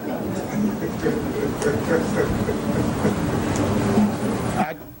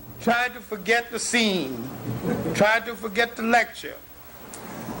 I tried to forget the scene, tried to forget the lecture.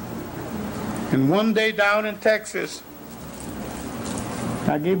 And one day down in Texas,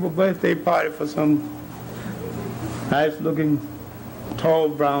 I gave a birthday party for some nice-looking, tall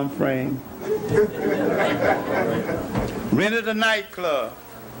brown frame. Rented a nightclub.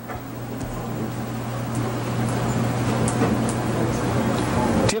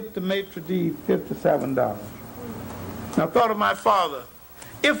 Tipped the maitre d' $57. I thought of my father.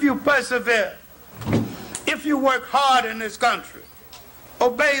 If you persevere, if you work hard in this country,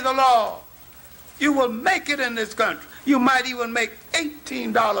 obey the law, you will make it in this country. You might even make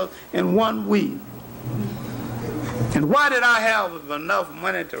 $18 in 1 week. And why did I have enough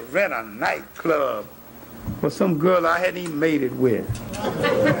money to rent a nightclub for some girl I hadn't even made it with?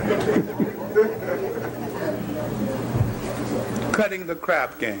 Cutting the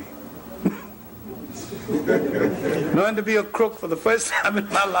crap game. Learned to be a crook for the first time in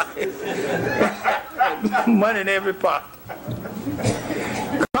my life. Money in every pot.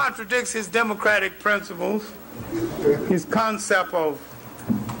 Contradicts his democratic principles, his concept of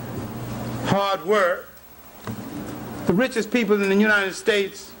hard work. The richest people in the United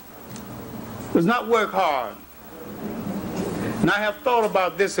States does not work hard. And I have thought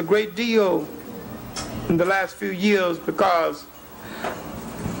about this a great deal in the last few years because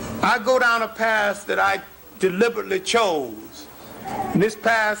I go down a path that I deliberately chose. And this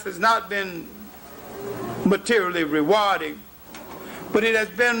path has not been materially rewarding, but it has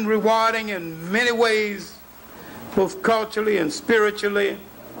been rewarding in many ways, both culturally and spiritually.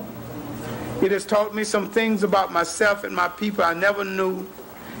 It has taught me some things about myself and my people I never knew.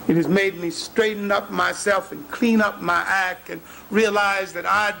 It has made me straighten up myself and clean up my act and realize that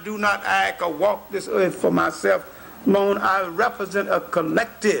I do not act or walk this earth for myself alone. I represent a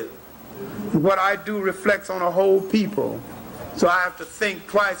collective. What I do reflects on a whole people. So I have to think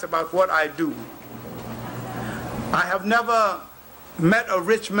twice about what I do. I have never met a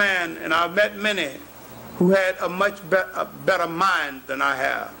rich man, and I've met many who had a much better mind than I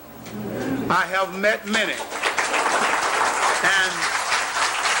have. I have met many. And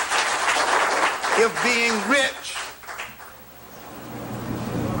if being rich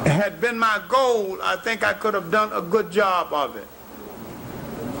had been my goal, I think I could have done a good job of it.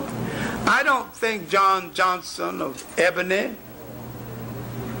 I don't think John Johnson of Ebony,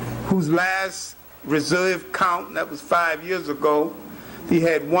 whose last reserve count, that was 5 years ago, he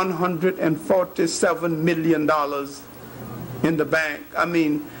had $147 million in the bank. I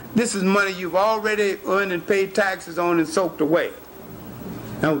mean, this is money you've already earned and paid taxes on and soaked away.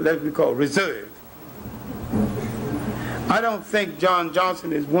 Now, that's what we call reserve. I don't think John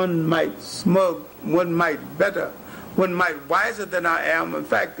Johnson is one mite smug, one mite better, one mite wiser than I am. In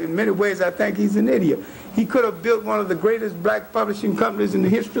fact, in many ways, I think he's an idiot. He could have built one of the greatest black publishing companies in the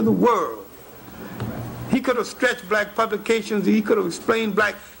history of the world. He could have stretched black publications. He could have explained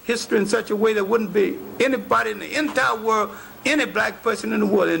black history in such a way there wouldn't be anybody in the entire world, any black person in the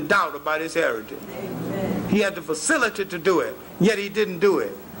world, in doubt about his heritage. Amen. He had the facility to do it, yet he didn't do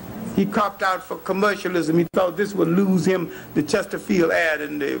it. He copped out for commercialism. He thought this would lose him the Chesterfield ad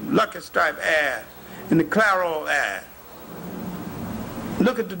and the Lucky Strike ad and the Clairol ad.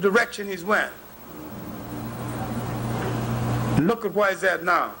 Look at the direction he's went. And look at where he's at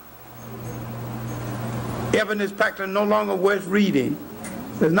now. Ebony is practically no longer worth reading.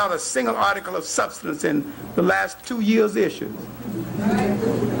 There's not a single article of substance in the last 2 years' issues.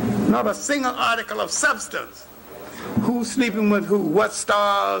 Not a single article of substance. Who's sleeping with who? What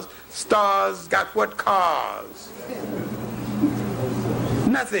stars? Stars got what cars?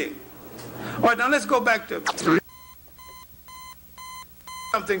 Nothing. All right, now let's go back to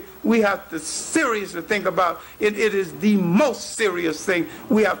something we have to seriously think about. It is the most serious thing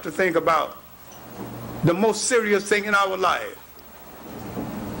we have to think about. The most serious thing in our life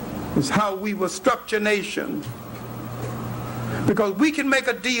is how we will structure nations. Because we can make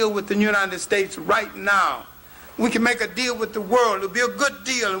a deal with the United States right now. We can make a deal with the world. It'll be a good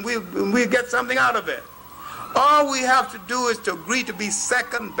deal, and we'll get something out of it. All we have to do is to agree to be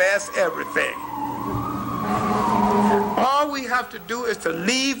second best everything. All we have to do is to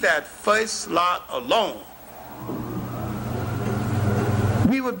leave that first slot alone.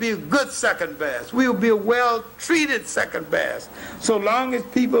 We would be a good second best. We would be a well-treated second best, so long as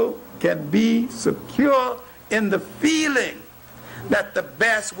people can be secure in the feeling that the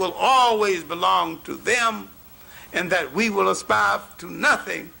best will always belong to them and that we will aspire to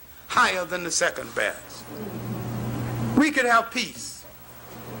nothing higher than the second best. We can have peace.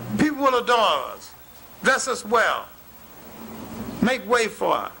 People will adore us, dress us well, make way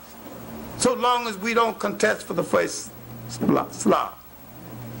for us, so long as we don't contest for the first slot.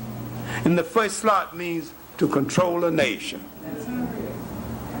 And the first slot means to control a nation.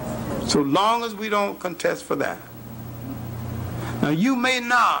 So long as we don't contest for that. Now, you may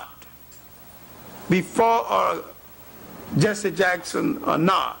not be for Jesse Jackson or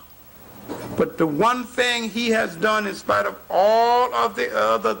not, but the one thing he has done, in spite of all of the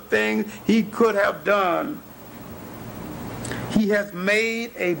other things he could have done, he has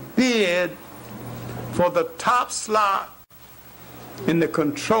made a bid for the top slot in the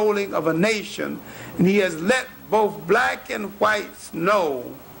controlling of a nation, and he has let both black and whites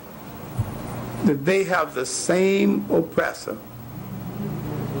know that they have the same oppressor,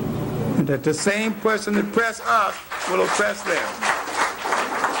 and that the same person that oppresses us will oppress them,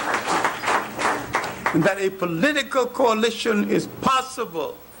 and that a political coalition is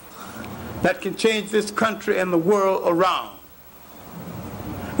possible that can change this country and the world around,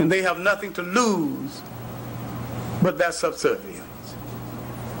 and they have nothing to lose but their subservience.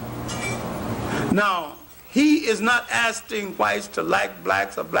 Now, he is not asking whites to like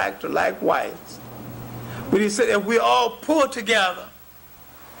blacks or blacks to like whites. But he said, if we all pull together,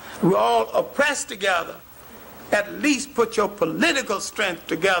 we're all oppressed together, at least put your political strength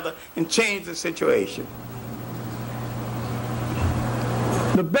together and change the situation.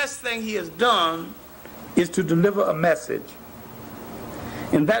 The best thing he has done is to deliver a message.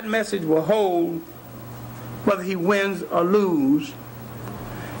 And that message will hold whether he wins or loses.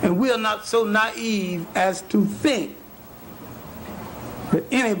 And we are not so naive as to think that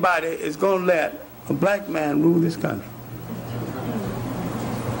anybody is going to let a black man rule this country.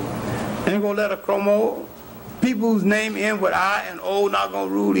 Ain't going to let a chromo, people whose name end with I and O, not going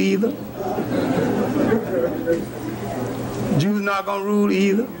to rule either. Jews not going to rule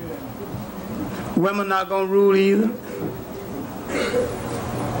either. Women not going to rule either.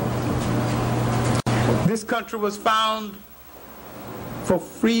 This country was found for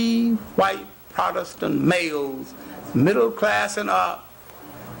free white Protestant males, middle class and up,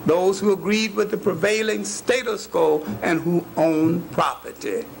 those who agreed with the prevailing status quo and who owned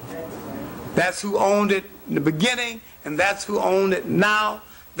property. That's who owned it in the beginning, and that's who owned it now.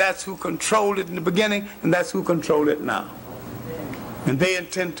 That's who controlled it in the beginning, and that's who control it now. And they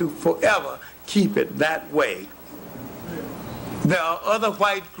intend to forever keep it that way. There are other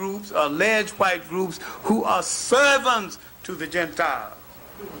white groups, alleged white groups, who are servants to the Gentiles.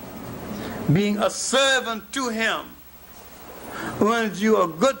 Being a servant to him earns you a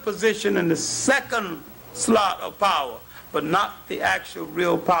good position in the second slot of power, but not the actual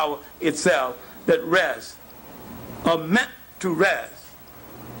real power itself that rests, or meant to rest,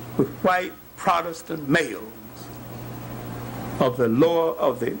 with white Protestant males of the lower,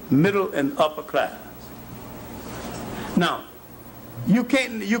 of the middle and upper class. Now, you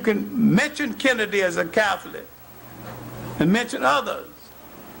can mention Kennedy as a Catholic and mention others.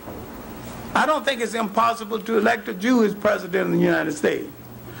 I don't think it's impossible to elect a Jew as president of the United States.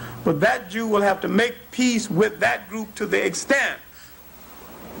 But that Jew will have to make peace with that group to the extent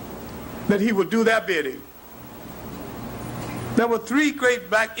that he will do their bidding. There were 3 great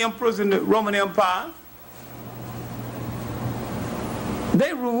black emperors in the Roman Empire.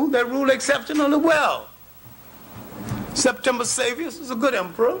 They ruled exceptionally well. Septimius Severus was a good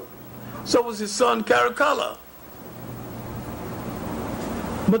emperor. So was his son Caracalla.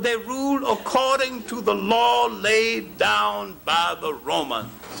 but they ruled according to the law laid down by the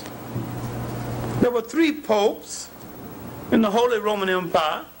Romans. There were 3 popes in the Holy Roman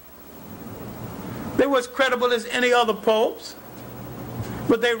Empire. They were as credible as any other popes,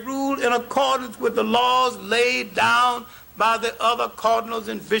 but they ruled in accordance with the laws laid down by the other cardinals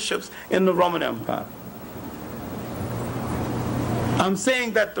and bishops in the Roman Empire. I'm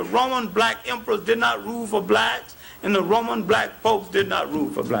saying that the Roman black emperors did not rule for blacks, and the Roman black popes did not rule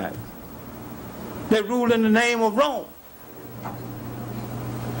for blacks. They ruled in the name of Rome.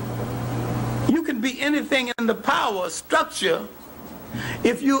 You can be anything in the power structure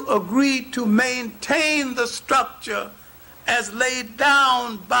if you agree to maintain the structure as laid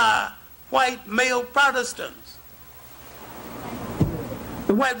down by white male Protestants.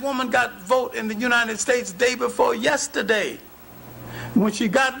 The white woman got vote in the United States day before yesterday. When she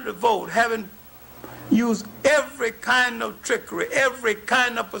got the vote, having used every kind of trickery, every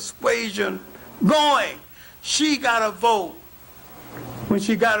kind of persuasion going, she got a vote when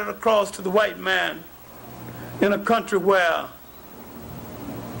she got it across to the white man in a country where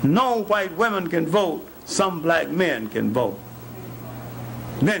no white women can vote, some black men can vote.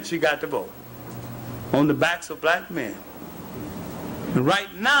 Then she got the vote on the backs of black men. And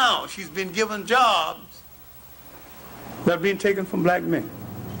right now she's been given jobs that are being taken from black men.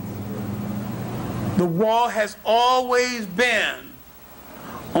 The war has always been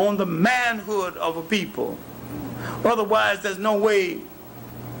on the manhood of a people. Otherwise, there's no way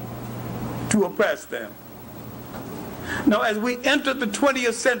to oppress them. Now, as we entered the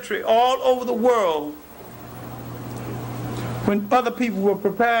 20th century all over the world, when other people were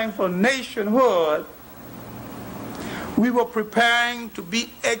preparing for nationhood, we were preparing to be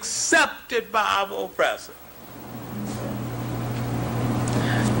accepted by our oppressor.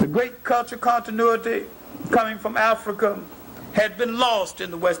 The great culture continuity coming from Africa had been lost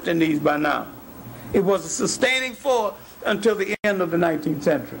in the West Indies by now. It was a sustaining force until the end of the 19th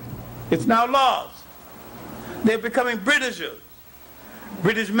century. It's now lost. They're becoming Britishers.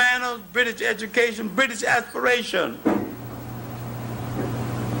 British manners, British education, British aspiration.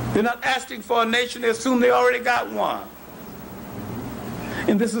 They're not asking for a nation, they assume they already got one.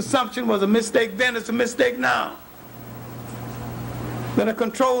 And this assumption was a mistake then, it's a mistake now. That a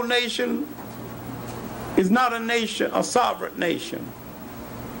controlled nation is not a nation, a sovereign nation.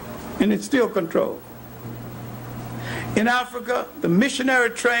 And it's still controlled. In Africa, the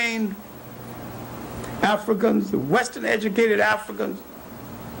missionary-trained Africans, the Western-educated Africans,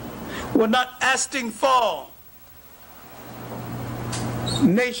 were not asking for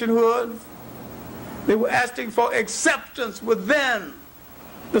nationhood. They were asking for acceptance within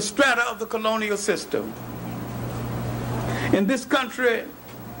the strata of the colonial system. In this country,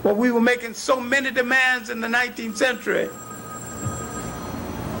 where we were making so many demands in the 19th century,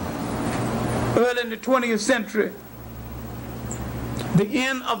 early in the 20th century, the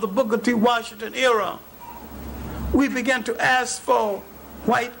end of the Booker T. Washington era, we began to ask for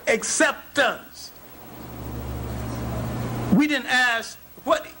white acceptance. We didn't ask,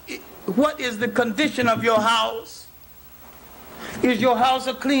 what is the condition of your house? Is your house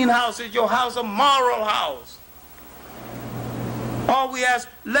a clean house? Is your house a moral house? Or we asked,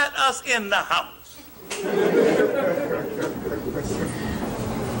 let us in the house.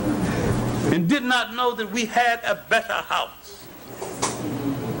 And did not know that we had a better house.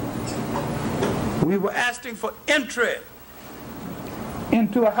 We were asking for entry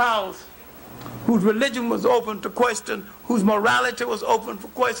into a house whose religion was open to question, whose morality was open for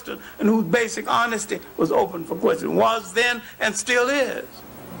question, and whose basic honesty was open for question. Was then and still is.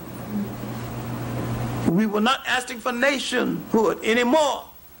 We were not asking for nationhood anymore.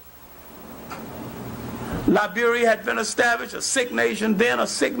 Liberia had been established, a sick nation then, a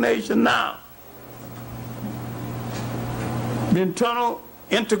sick nation now. The internal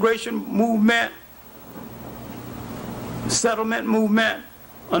integration movement, settlement movement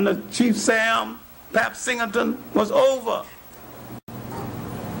under Chief Sam Pap Singleton was over.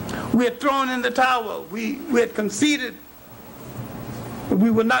 We had thrown in the towel. We had conceded that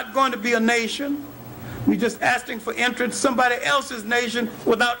we were not going to be a nation. We just asking for entrance somebody else's nation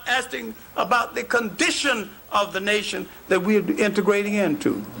without asking about the condition of the nation that we're integrating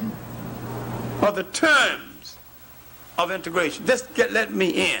into, or the terms of integration. Just let me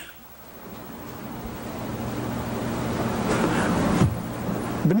in.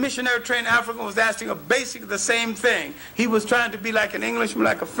 The missionary-trained African was asking basically the same thing. He was trying to be like an Englishman,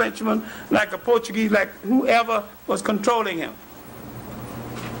 like a Frenchman, like a Portuguese, like whoever was controlling him.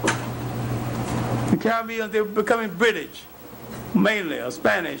 The Caribbean, they were becoming British, mainly, or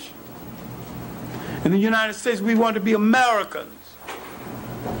Spanish. In the United States, we want to be Americans.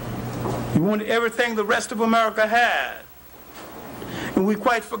 He wanted everything the rest of America had. And we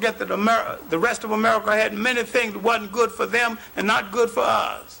quite forget that the rest of America had many things that wasn't good for them and not good for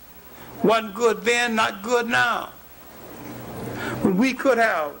us. Wasn't good then, not good now. But we could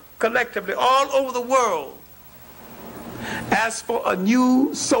have collectively all over the world asked for a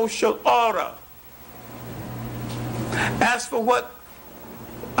new social order. Asked for what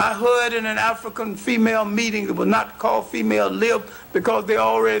I heard in an African female meeting that was not called female lib because they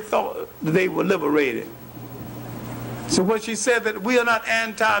already thought that they were liberated. So what she said, that we are not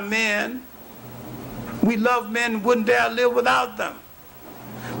anti-men. We love men, wouldn't dare live without them.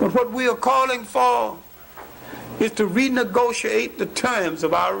 But what we are calling for is to renegotiate the terms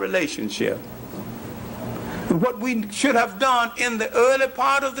of our relationship. And what we should have done in the early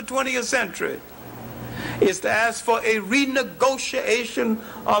part of the 20th century is to ask for a renegotiation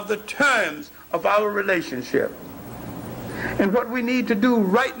of the terms of our relationship. And what we need to do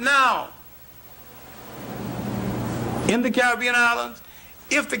right now in the Caribbean islands,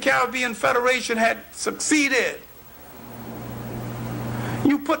 if the Caribbean Federation had succeeded,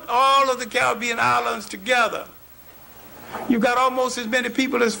 you put all of the Caribbean islands together, you got almost as many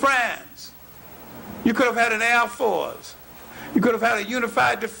people as France. You could have had an air force. You could have had a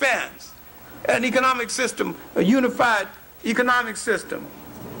unified defense, an economic system, a unified economic system,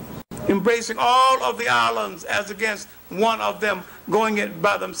 embracing all of the islands as against one of them going it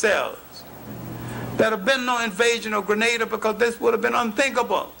by themselves. There'd have been no invasion of Grenada because this would have been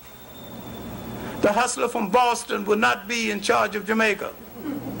unthinkable. The hustler from Boston would not be in charge of Jamaica.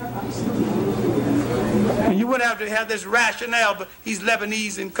 And you wouldn't have to have this rationale, but he's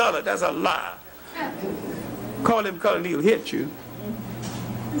Lebanese in color. That's a lie. Call him color and he'll hit you.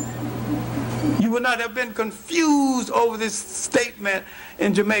 You would not have been confused over this statement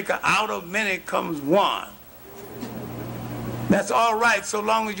in Jamaica, out of many comes one. That's all right so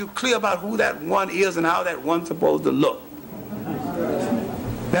long as you're clear about who that one is and how that one's supposed to look.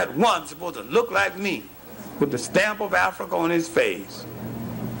 That one's supposed to look like me with the stamp of Africa on his face.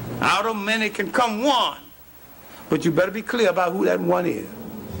 Out of many can come one, but you better be clear about who that one is.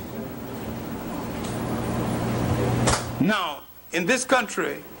 Now, in this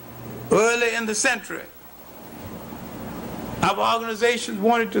country, early in the century, our organizations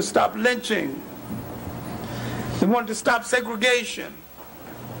wanted to stop lynching. They wanted to stop segregation.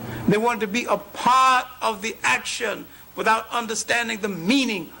 They wanted to be a part of the action without understanding the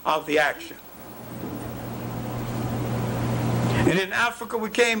meaning of the action. And in Africa, we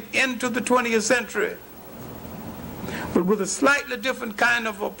came into the 20th century, but with a slightly different kind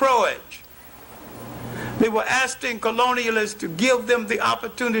of approach. They were asking colonialists to give them the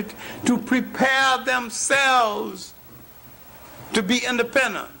opportunity to prepare themselves to be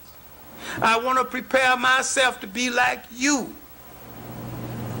independent. I want to prepare myself to be like you.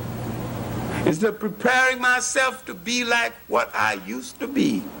 Instead of preparing myself to be like what I used to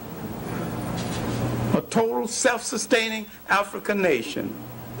be. A total self-sustaining African nation.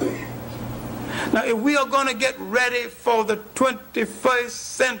 Now, if we are going to get ready for the 21st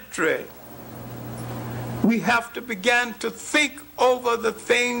century, we have to begin to think over the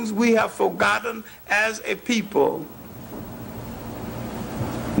things we have forgotten as a people.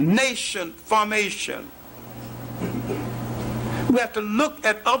 Nation formation. We have to look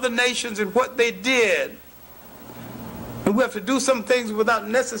at other nations and what they did. And we have to do some things without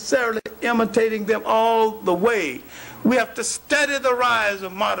necessarily imitating them all the way. We have to study the rise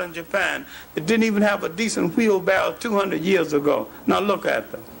of modern Japan. It didn't even have a decent wheelbarrow 200 years ago. Now look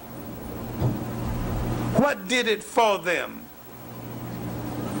at them. What did it for them?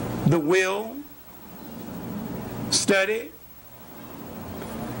 The will, study,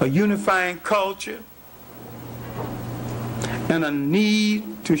 a unifying culture, and a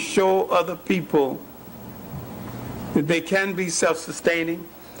need to show other people that they can be self-sustaining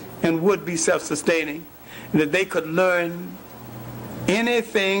and would be self-sustaining, and that they could learn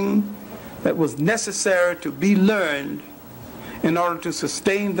anything that was necessary to be learned in order to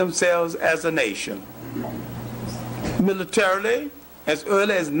sustain themselves as a nation. Militarily, as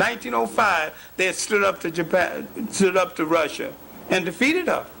early as 1905, they had stood up to Japan, stood up to Russia, and defeated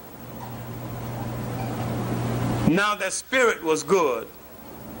her. Now their spirit was good,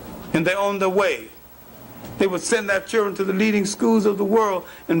 and they're on their way. They would send their children to the leading schools of the world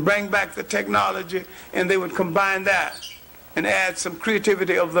and bring back the technology, and they would combine that and add some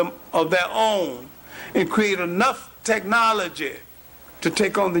creativity of their own and create enough technology to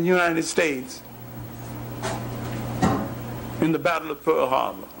take on the United States in the Battle of Pearl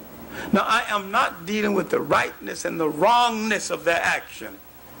Harbor. Now, I am not dealing with the rightness and the wrongness of their action.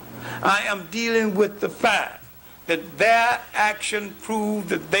 I am dealing with the fact that their action proved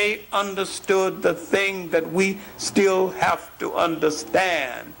that they understood the thing that we still have to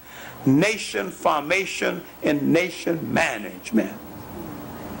understand: nation formation and nation management.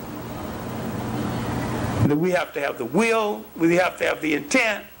 That we have to have the will, we have to have the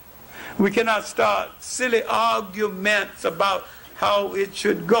intent. We cannot start silly arguments about how it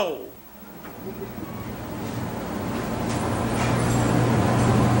should go.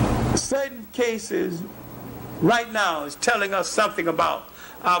 Certain cases right now is telling us something about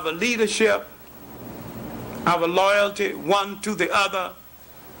our leadership, our loyalty one to the other,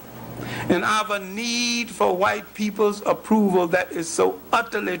 and our need for white people's approval that is so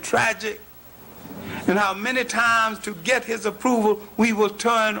utterly tragic, and how many times to get his approval we will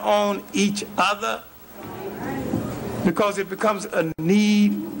turn on each other because it becomes a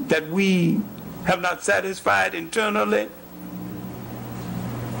need that we have not satisfied internally.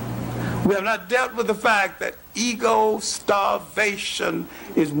 We have not dealt with the fact that ego starvation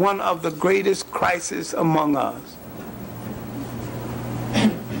is one of the greatest crises among us.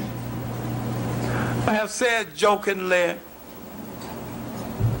 I have said jokingly,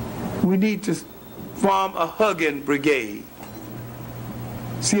 we need to form a hugging brigade.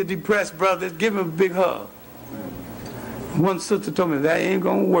 See a depressed brother, give him a big hug. One sister told me that ain't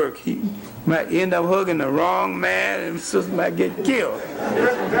gonna work. He might end up hugging the wrong man and the sister might get killed.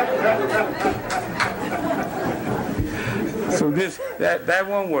 So that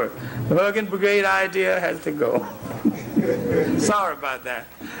won't work. The hugging brigade idea has to go. Sorry about that.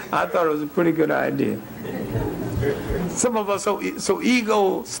 I thought it was a pretty good idea. Some of us so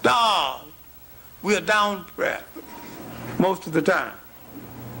ego starved, we are down breath most of the time.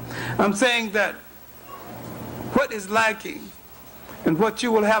 I'm saying that what is lacking and what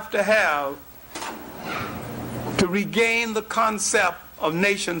you will have to regain the concept of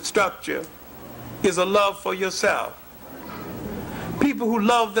nation structure is a love for yourself. People who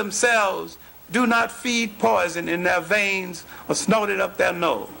love themselves do not feed poison in their veins or snort it up their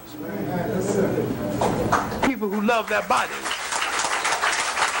nose. People who love their bodies.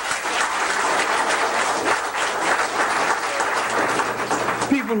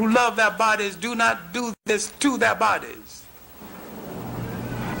 People who love their bodies do not do this to their bodies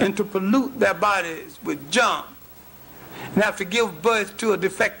and to pollute their bodies with junk and have to give birth to a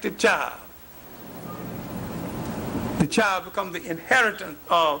defective child. The child becomes the inheritance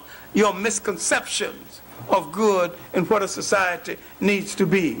of your misconceptions of good and what a society needs to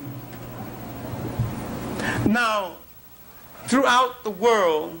be. Now, throughout the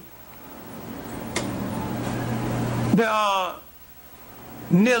world, there are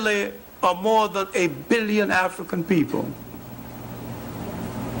nearly or more than 1 billion African people.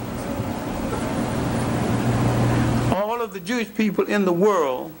 All of the Jewish people in the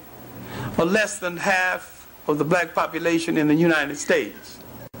world are less than half of the black population in the United States.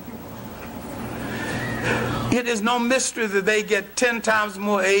 It is no mystery that they get 10 times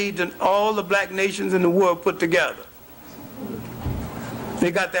more aid than all the black nations in the world put together. They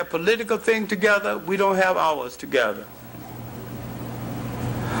got their political thing together, we don't have ours together.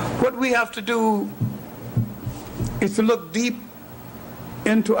 What we have to do is to look deep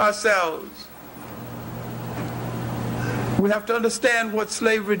into ourselves. We have to understand what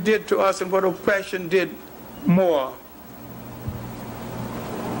slavery did to us and what oppression did more.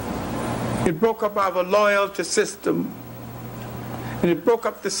 It broke up our loyalty system, and it broke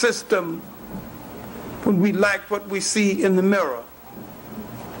up the system when we like what we see in the mirror.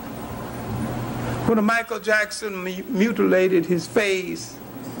 When Michael Jackson mutilated his face,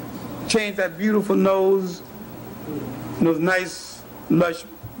 changed that beautiful nose, those nice, lush,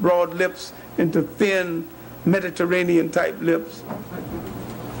 broad lips into thin, Mediterranean-type lips,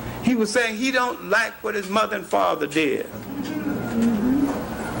 he was saying he don't like what his mother and father did.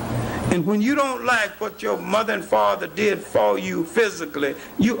 And when you don't like what your mother and father did for you physically,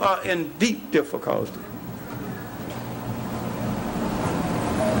 you are in deep difficulty.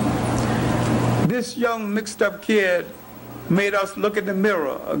 This young mixed-up kid made us look in the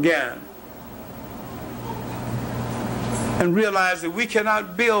mirror again and realize that we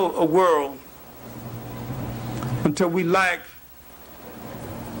cannot build a world until we like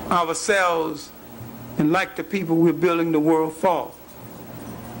ourselves and like the people we're building the world for.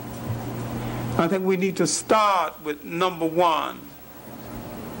 I think we need to start with number one.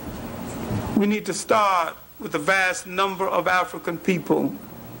 We need to start with the vast number of African people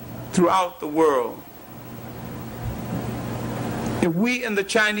throughout the world. If we and the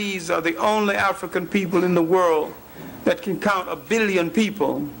Chinese are the only African people in the world that can count 1 billion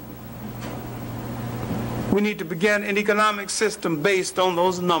people, we need to begin an economic system based on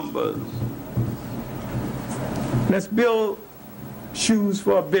those numbers. Let's build shoes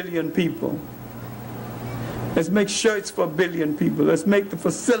for 1 billion people. Let's make shirts for 1 billion people. Let's make the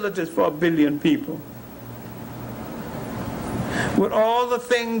facilities for 1 billion people. With all the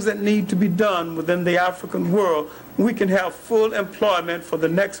things that need to be done within the African world, we can have full employment for the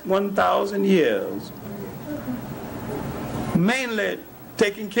next 1,000 years. Mainly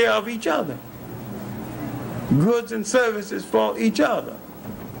taking care of each other. Goods and services for each other.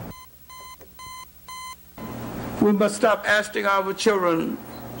 We must stop asking our children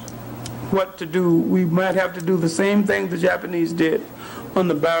what to do. We might have to do the same thing the Japanese did on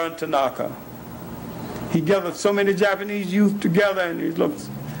the Baron Tanaka. He gathered so many Japanese youth together and he looked,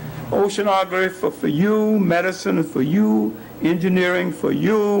 oceanography for you, medicine for you, engineering for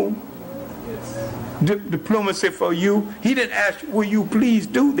you, diplomacy for you. He didn't ask, will you please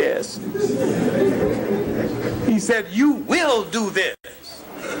do this? He said, you will do this,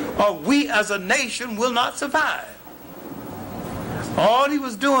 or we as a nation will not survive. All he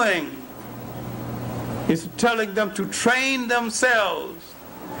was doing is telling them to train themselves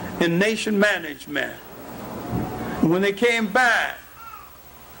in nation management. When they came back,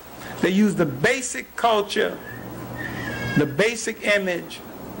 they used the basic culture, the basic image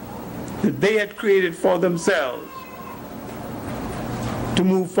that they had created for themselves to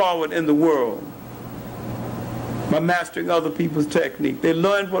move forward in the world by mastering other people's technique. They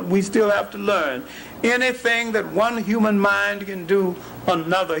learned what we still have to learn. Anything that one human mind can do,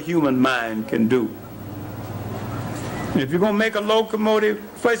 another human mind can do. If you're going to make a locomotive,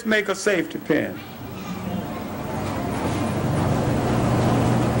 first make a safety pin.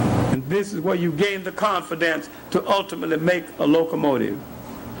 And this is where you gain the confidence to ultimately make a locomotive.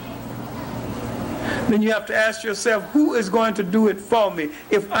 Then you have to ask yourself, who is going to do it for me?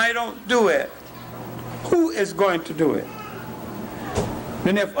 If I don't do it, who is going to do it?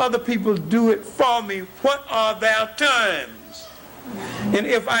 And if other people do it for me, what are their terms? And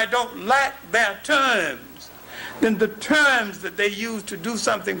if I don't like their terms, then the terms that they use to do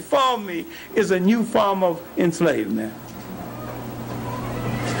something for me is a new form of enslavement.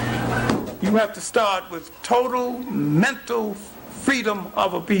 You have to start with total mental freedom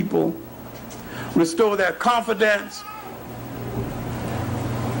of a people, restore their confidence,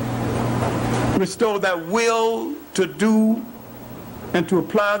 restore their will to do and to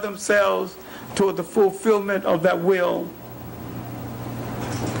apply themselves toward the fulfillment of that will,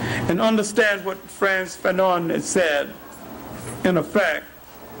 and understand what Frantz Fanon has said. In effect,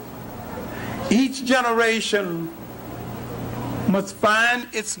 each generation must find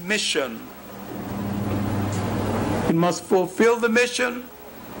its mission. It must fulfill the mission,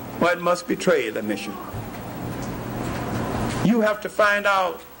 or it must betray the mission. You have to find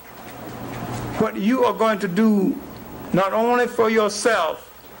out what you are going to do, not only for yourself,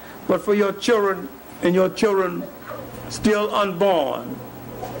 but for your children and your children still unborn.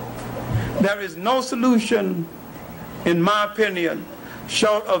 There is no solution, in my opinion,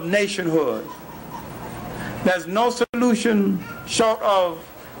 short of nationhood. There's no solution short of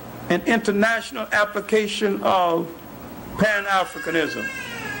an international application of Pan-Africanism.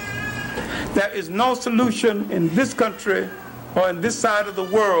 There is no solution in this country or in this side of the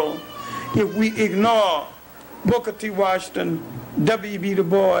world if we ignore Booker T. Washington, W.E.B. Du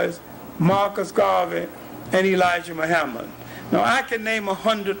Bois, Marcus Garvey, and Elijah Muhammad. Now, I can name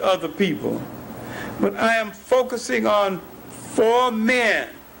 100 other people, but I am focusing on 4 men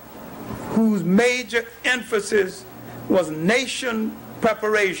whose major emphasis was nation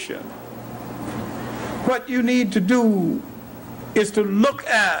preparation. What you need to do is to look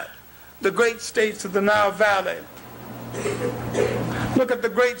at the great states of the Nile Valley. Look at the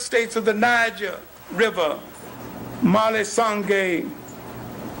great states of the Niger River, Mali Sangay,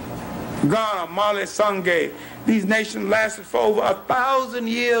 Ghana, Mali Sangay. These nations lasted for over 1,000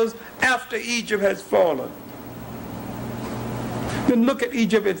 years after Egypt has fallen. Then look at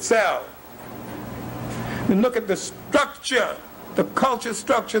Egypt itself. Then look at the structure, the culture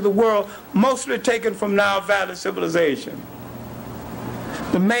structure of the world, mostly taken from Nile Valley civilization.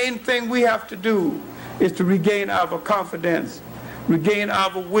 The main thing we have to do is to regain our confidence, regain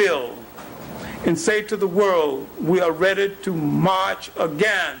our will, and say to the world, we are ready to march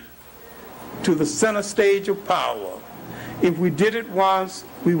again to the center stage of power. If we did it once,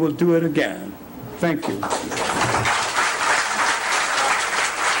 we will do it again. Thank you.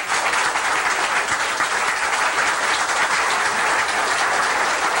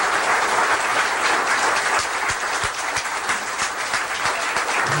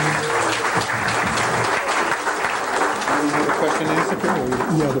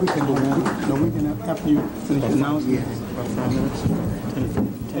 Yeah, we can do that. No, we can, after you finish the announcement. About 5 minutes.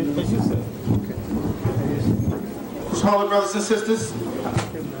 10, as you said. Okay. Holy brothers and sisters,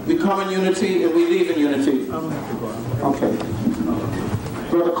 we come in unity and we leave in unity. Okay.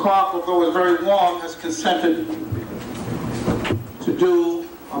 Brother Clarke, although it's very warm, has consented to do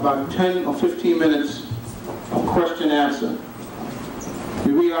about 10 or 15 minutes of question and answer.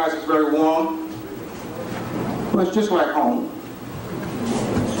 We realize it's very warm, but it's just like home.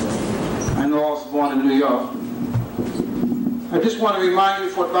 I know I was born in New York. I just want to remind you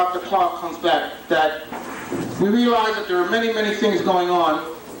before Dr. Clarke comes back that we realize that there are many, many things going on,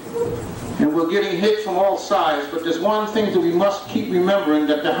 and we're getting hit from all sides, but there's one thing that we must keep remembering,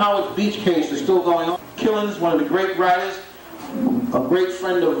 that the Howard Beach case is still going on. Killings, one of the great writers, a great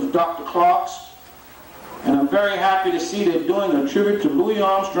friend of Dr. Clarke's, and I'm very happy to see they're doing a tribute to Louis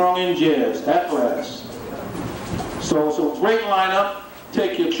Armstrong in jazz at last. So great lineup.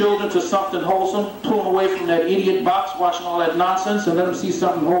 Take your children to something wholesome, pull them away from that idiot box watching all that nonsense, and let them see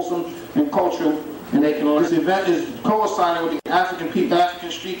something wholesome and cultural, and they can learn. This event is co-assigned with the African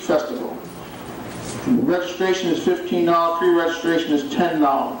Street Festival. The registration is $15, pre-registration is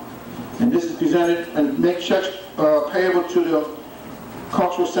 $10. And this is presented, and make checks payable to the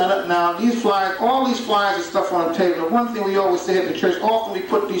Cultural Center. Now, these flyers, all these flyers and stuff on the table, the one thing we always say at the church, often we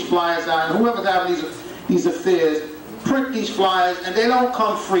put these flyers out, and whoever's having these affairs, print these flyers, and they don't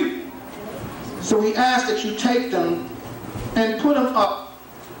come free. So we ask that you take them and put them up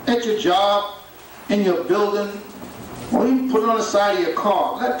at your job, in your building, or even put it on the side of your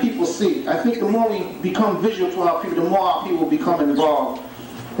car. Let people see. I think the more we become visual to our people, the more our people become involved.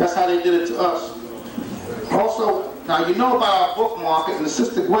 That's how they did it to us. Also, now you know about our book market, and the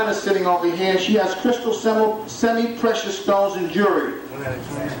Sister Gwen is sitting over here. She has crystal semi-precious stones and jewelry.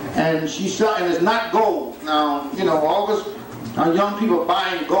 And and it's not gold. Now, you know, all of us, our young people are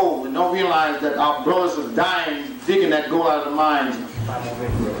buying gold and don't realize that our brothers are dying, digging that gold out of the mines.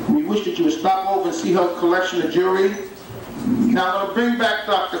 We wish that you would stop over and see her collection of jewelry. Now I'm going to bring back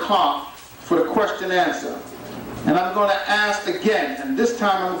Dr. Clarke for the question and answer. And I'm going to ask again, and this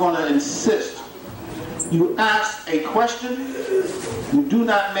time I'm going to insist. You ask a question, you do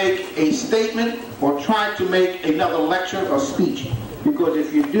not make a statement or try to make another lecture or speech. Because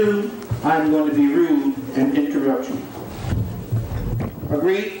if you do, I'm going to be rude and interrupt you.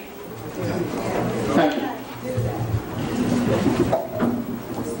 Agreed? Thank you.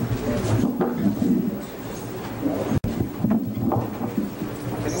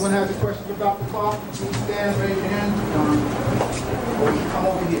 Anyone has a question for Dr. Clarke? Please stand, raise your hand. Or you come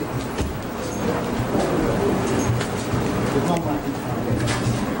over here. There's no mic.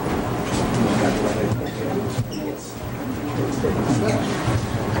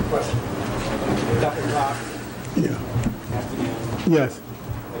 Question. Dr. Clarke. Yeah. Afternoon. Yes.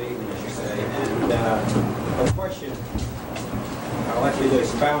 Good evening, I should say. And a question I'd like you to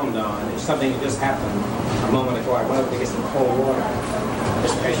expound on is something that just happened a moment ago. I went up to get some cold water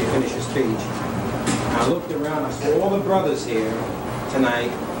just as you finish your speech. I looked around, I saw all the brothers here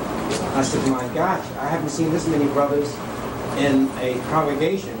tonight. I said, my gosh, I haven't seen this many brothers in a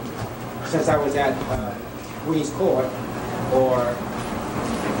congregation since I was at Queen's Court or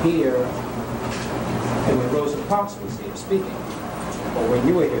here and when Rosa Parks was here speaking, or when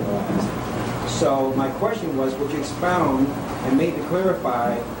you were here last. So my question was, would you expound and maybe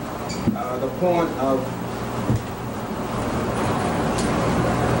clarify the point of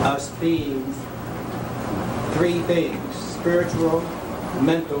us being three things, spiritual,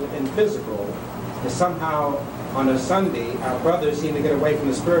 mental, and physical, and somehow on a Sunday, our brothers seem to get away from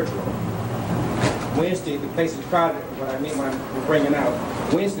the spiritual. Wednesday, the place is crowded. What I mean when I'm bringing out,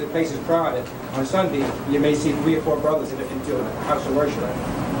 Wednesday, the place is crowded. On Sunday, you may see 3 or 4 brothers into a house of worship.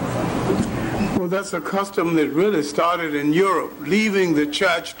 Well, that's a custom that really started in Europe, leaving the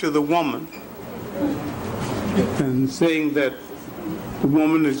church to the woman and saying that the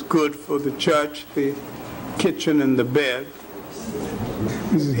woman is good for the church, the kitchen, and the bed.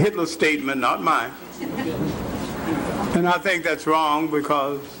 This is Hitler's statement, not mine. And I think that's wrong,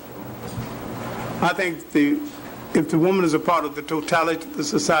 because I think if the woman is a part of the totality of the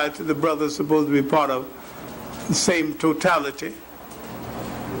society, the brother is supposed to be part of the same totality.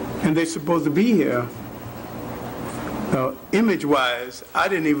 And they're supposed to be here. Image-wise, I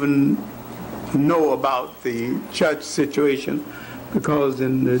didn't even know about the church situation, because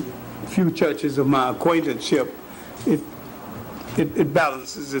in the few churches of my acquaintanceship, it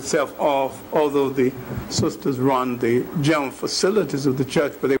balances itself off, although the sisters run the general facilities of the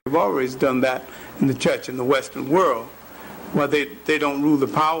church, but they've always done that in the church in the Western world. Well, they don't rule the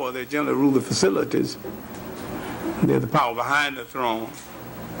power, they generally rule the facilities. They're the power behind the throne.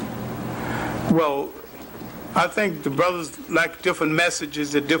 Well, I think the brothers like different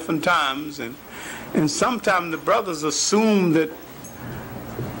messages at different times, and sometimes the brothers assume that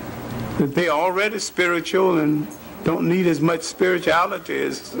they're already spiritual and don't need as much spirituality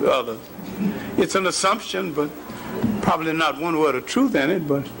as others. It's an assumption, but probably not one word of truth in it,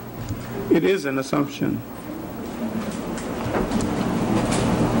 but it is an assumption.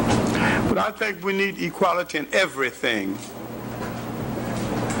 But I think we need equality in everything.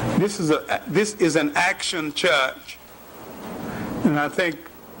 This is an action church, and I think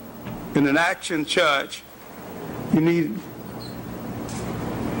in an action church you need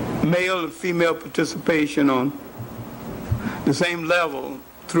male and female participation on the same level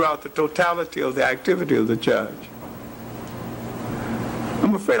throughout the totality of the activity of the church.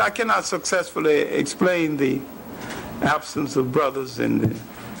 I'm afraid I cannot successfully explain the absence of brothers in the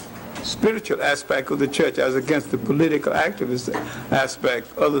spiritual aspect of the church as against the political activist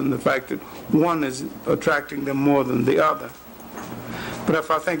aspect, other than the fact that one is attracting them more than the other. But if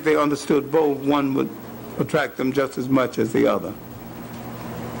I think they understood both, one would attract them just as much as the other.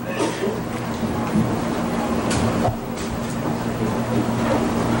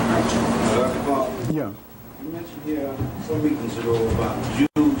 Yeah. You mentioned here some weeks ago about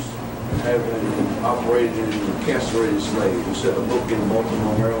Jews having operated and castrated slaves. You said a book in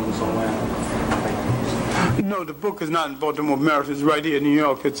Baltimore, Maryland, somewhere. No, the book is not in Baltimore, Maryland. It's right here in New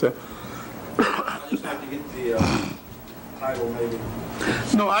York. It's a. I just have to get the title, maybe.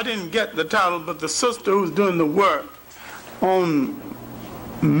 No, I didn't get the title, but the sister who's doing the work on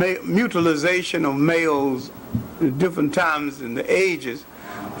mutilization of males at different times in the ages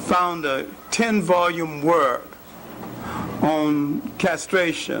found a 10-volume work on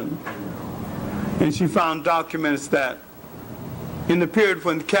castration, and she found documents that in the period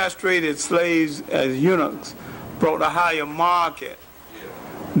when castrated slaves as eunuchs brought a higher market,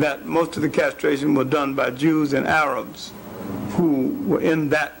 that most of the castration was done by Jews and Arabs who were in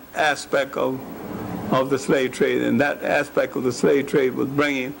that aspect of the slave trade, and that aspect of the slave trade was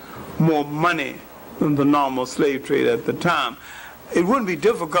bringing more money than the normal slave trade at the time. It wouldn't be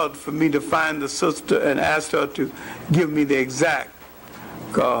difficult for me to find the sister and ask her to give me the exact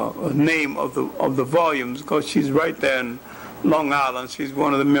name of the volumes, because she's right there in Long Island. She's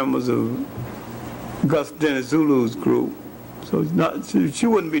one of the members of Gus Dennis Zulu's group, so it's not, she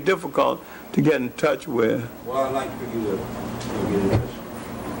wouldn't be difficult to get in touch with. Well, I'd like for you to get in touch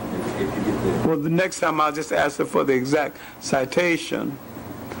if you get there. Well, the next time I'll just ask her for the exact citation,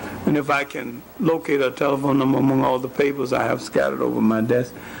 and if I can locate her telephone number among all the papers I have scattered over my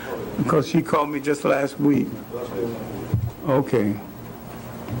desk, because she called me just last week. Okay.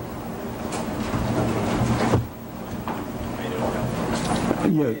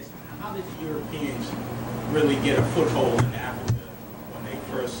 Yeah. How did the Europeans really get a foothold in Africa when they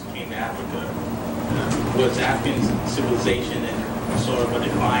first came to Africa? Was African civilization in sort of a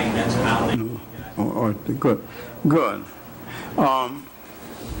decline? That's how they... Good.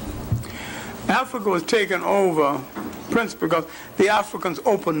 Africa was taken over principally because the Africans'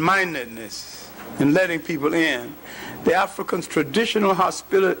 open-mindedness in letting people in, the Africans' traditional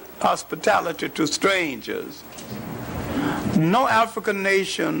hospitality to strangers. No African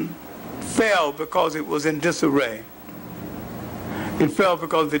nation fell because it was in disarray. It fell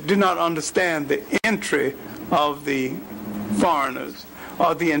because they did not understand the entry of the foreigners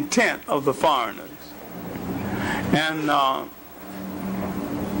or the intent of the foreigners. And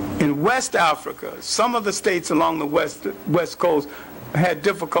in West Africa, some of the states along the west coast had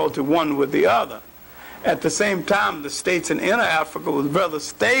difficulty one with the other. At the same time, the states in inner Africa was rather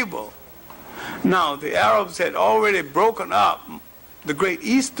stable. Now, the Arabs had already broken up the great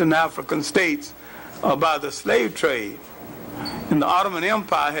Eastern African states by the slave trade, and the Ottoman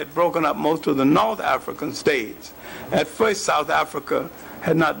Empire had broken up most of the North African states. At first, South Africa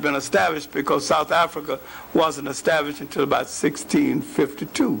had not been established because South Africa wasn't established until about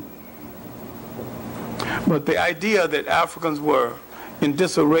 1652. But the idea that Africans were in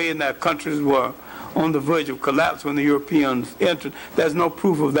disarray and that countries were on the verge of collapse when the Europeans entered, there's no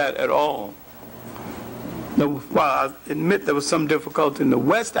proof of that at all. While I admit there was some difficulty in the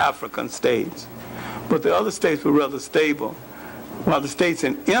West African states, but the other states were rather stable. While the states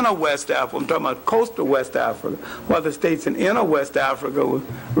in inner West Africa, I'm talking about coastal West Africa, while the states in inner West Africa were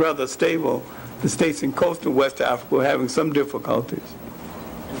rather stable, the states in coastal West Africa were having some difficulties.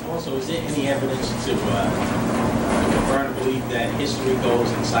 And also, is there any evidence to confirm and believe that history goes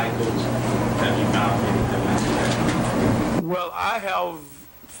in cycles? Have you found anything? Well, I have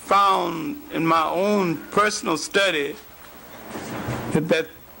found in my own personal study that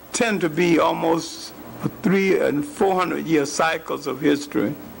tend to be almost 300 and 400 year cycles of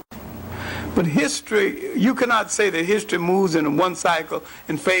history. But history, you cannot say that history moves in one cycle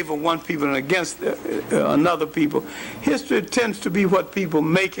in favor of one people and against another people. History tends to be what people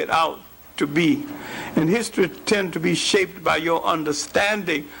make it out to be. And history tends to be shaped by your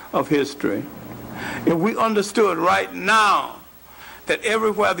understanding of history. If we understood right now that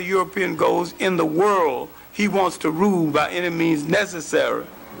everywhere the European goes in the world, he wants to rule by any means necessary,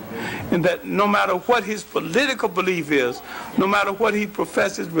 and that no matter what his political belief is, no matter what he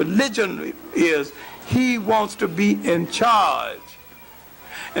professes religion is, he wants to be in charge,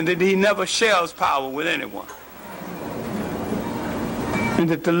 and that he never shares power with anyone, and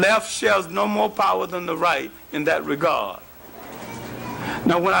that the left shares no more power than the right in that regard.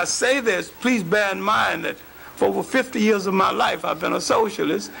 Now, when I say this, please bear in mind that for over 50 years of my life I've been a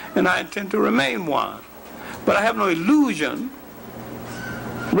socialist, and I intend to remain one. But I have no illusion.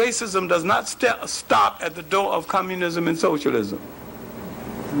 Racism does not stop at the door of communism and socialism.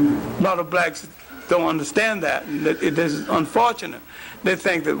 A lot of blacks don't understand that, and it is unfortunate. They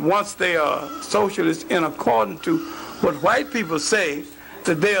think that once they are socialists in accordance to what white people say,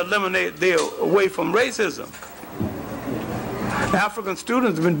 that they're away from racism. African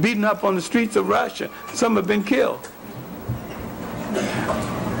students have been beaten up on the streets of Russia. Some have been killed.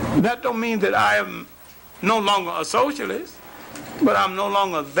 That don't mean that I am no longer a socialist, but I'm no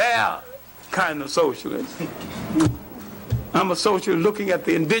longer their kind of socialist. I'm a socialist looking at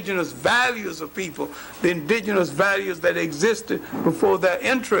the indigenous values of people, the indigenous values that existed before their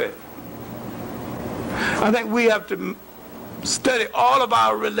entry. I think we have to study all of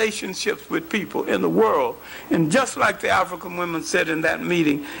our relationships with people in the world. And just like the African women said in that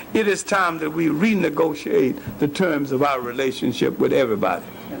meeting, it is time that we renegotiate the terms of our relationship with everybody.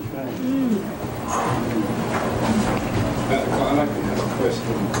 That's right. I'd like to ask a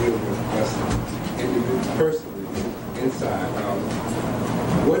question, deal with us individually, personally, inside.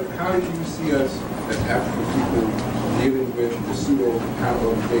 How do you see us as African people dealing with the pseudo kind of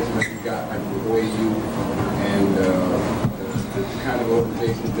organization that we got, like the OAU, and the kind of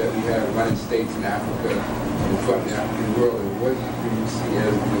organizations that we have running states in Africa and throughout the African world? And what do you see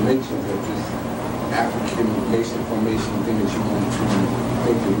as dimensions of this African nation formation thing that you want to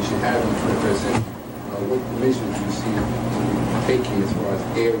think that we should have in the 21st century? What dimensions do you see taking as far as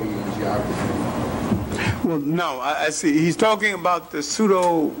area and geography? Well, no, I see. He's talking about the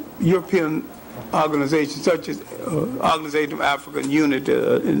pseudo-European organizations, such as Organization of African Unity,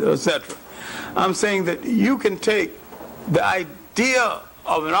 etc. I'm saying that you can take the idea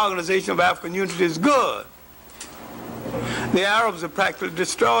of an Organization of African Unity is good. The Arabs have practically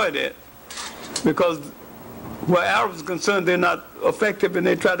destroyed it because where Arabs are concerned, they're not effective, and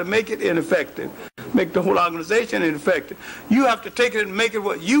they try to make it ineffective, make the whole organization ineffective. You have to take it and make it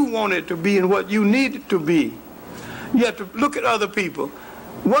what you want it to be and what you need it to be. You have to look at other people.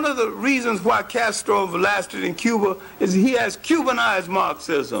 One of the reasons why Castro lasted in Cuba is he has Cubanized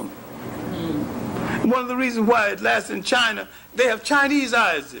Marxism. One of the reasons why it lasted in China, they have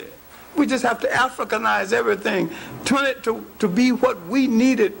Chineseized it. We just have to Africanize everything, turn it to be what we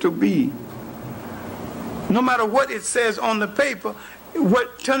need it to be. No matter what it says on the paper,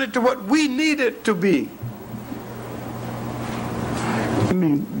 turn it to what we need it to be. I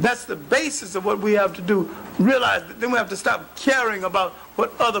mean, that's the basis of what we have to do. Realize that then we have to stop caring about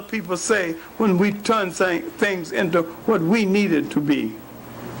what other people say when we turn things into what we need it to be.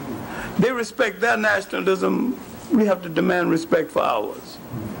 They respect their nationalism. We have to demand respect for ours.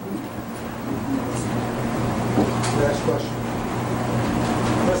 Last question.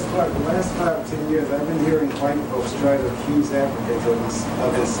 Mr. Clarke, the last 5 or 10 years, I've been hearing white folks try to accuse Africans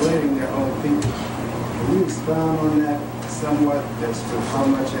of enslaving their own people. Can you expound on that somewhat as to how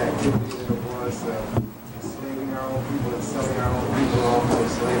much activity there was enslaving our own people and selling our own people off to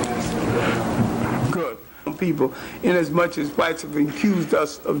slave masters? Good. People, in as much as whites have accused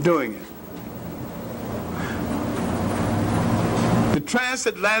us of doing it. The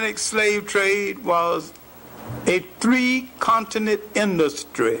transatlantic slave trade was a 3-continent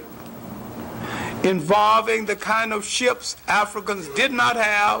industry involving the kind of ships Africans did not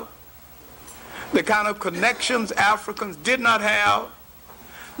have, the kind of connections Africans did not have,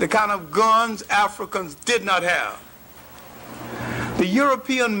 the kind of guns Africans did not have. The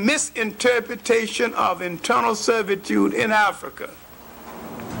European misinterpretation of internal servitude in Africa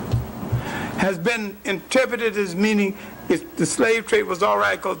has been interpreted as meaning the slave trade was all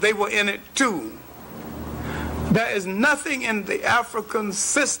right because they were in it too. There is nothing in the African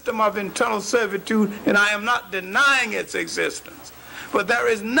system of internal servitude, and I am not denying its existence, but there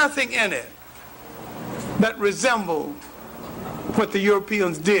is nothing in it that resembled what the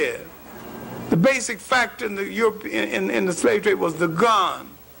Europeans did. The basic factor in the slave trade was the gun.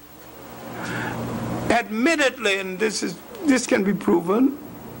 Admittedly, and this can be proven,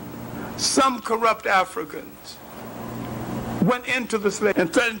 some corrupt Africans went into the slave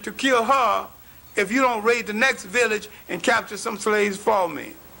and threatened to kill her if you don't raid the next village and capture some slaves for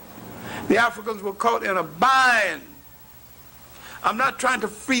me. The Africans were caught in a bind. I'm not trying to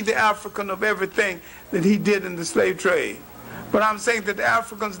free the African of everything that he did in the slave trade, but I'm saying that the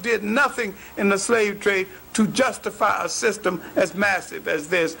Africans did nothing in the slave trade to justify a system as massive as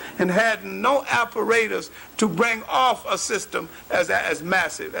this, and had no apparatus to bring off a system as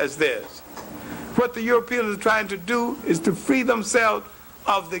massive as this. What the Europeans are trying to do is to free themselves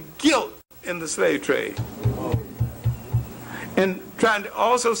of the guilt in the slave trade. And trying to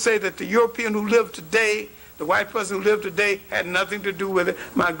also say that the European who lived today, the white person who lived today, had nothing to do with it.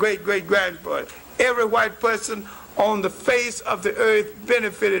 My great-great-grandfather. Every white person on the face of the earth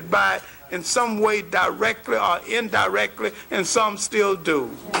benefited by it in some way, directly or indirectly, and some still do.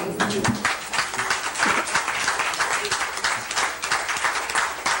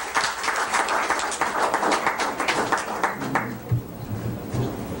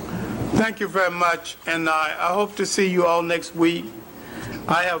 Thank you very much, and I hope to see you all next week.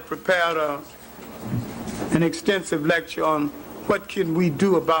 I have prepared an extensive lecture on what can we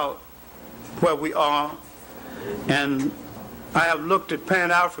do about where we are, and I have looked at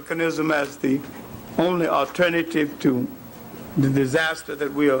Pan-Africanism as the only alternative to the disaster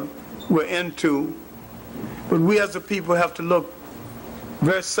that we're into. But we as a people have to look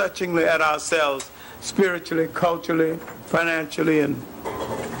very searchingly at ourselves, spiritually, culturally, financially, and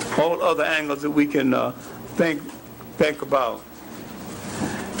all other angles that we can think about.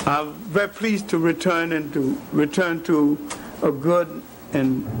 I'm very pleased to return to a good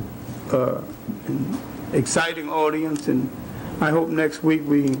and exciting audience, and I hope next week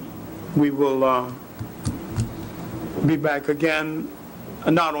we will be back again.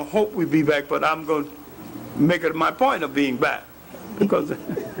 And I don't hope we be back, but I'm going to make it my point of being back, because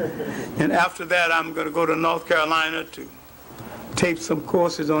and after that I'm going to go to North Carolina to take some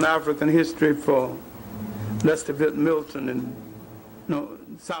courses on African history for Lester Milton in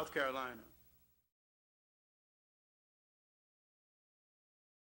South Carolina.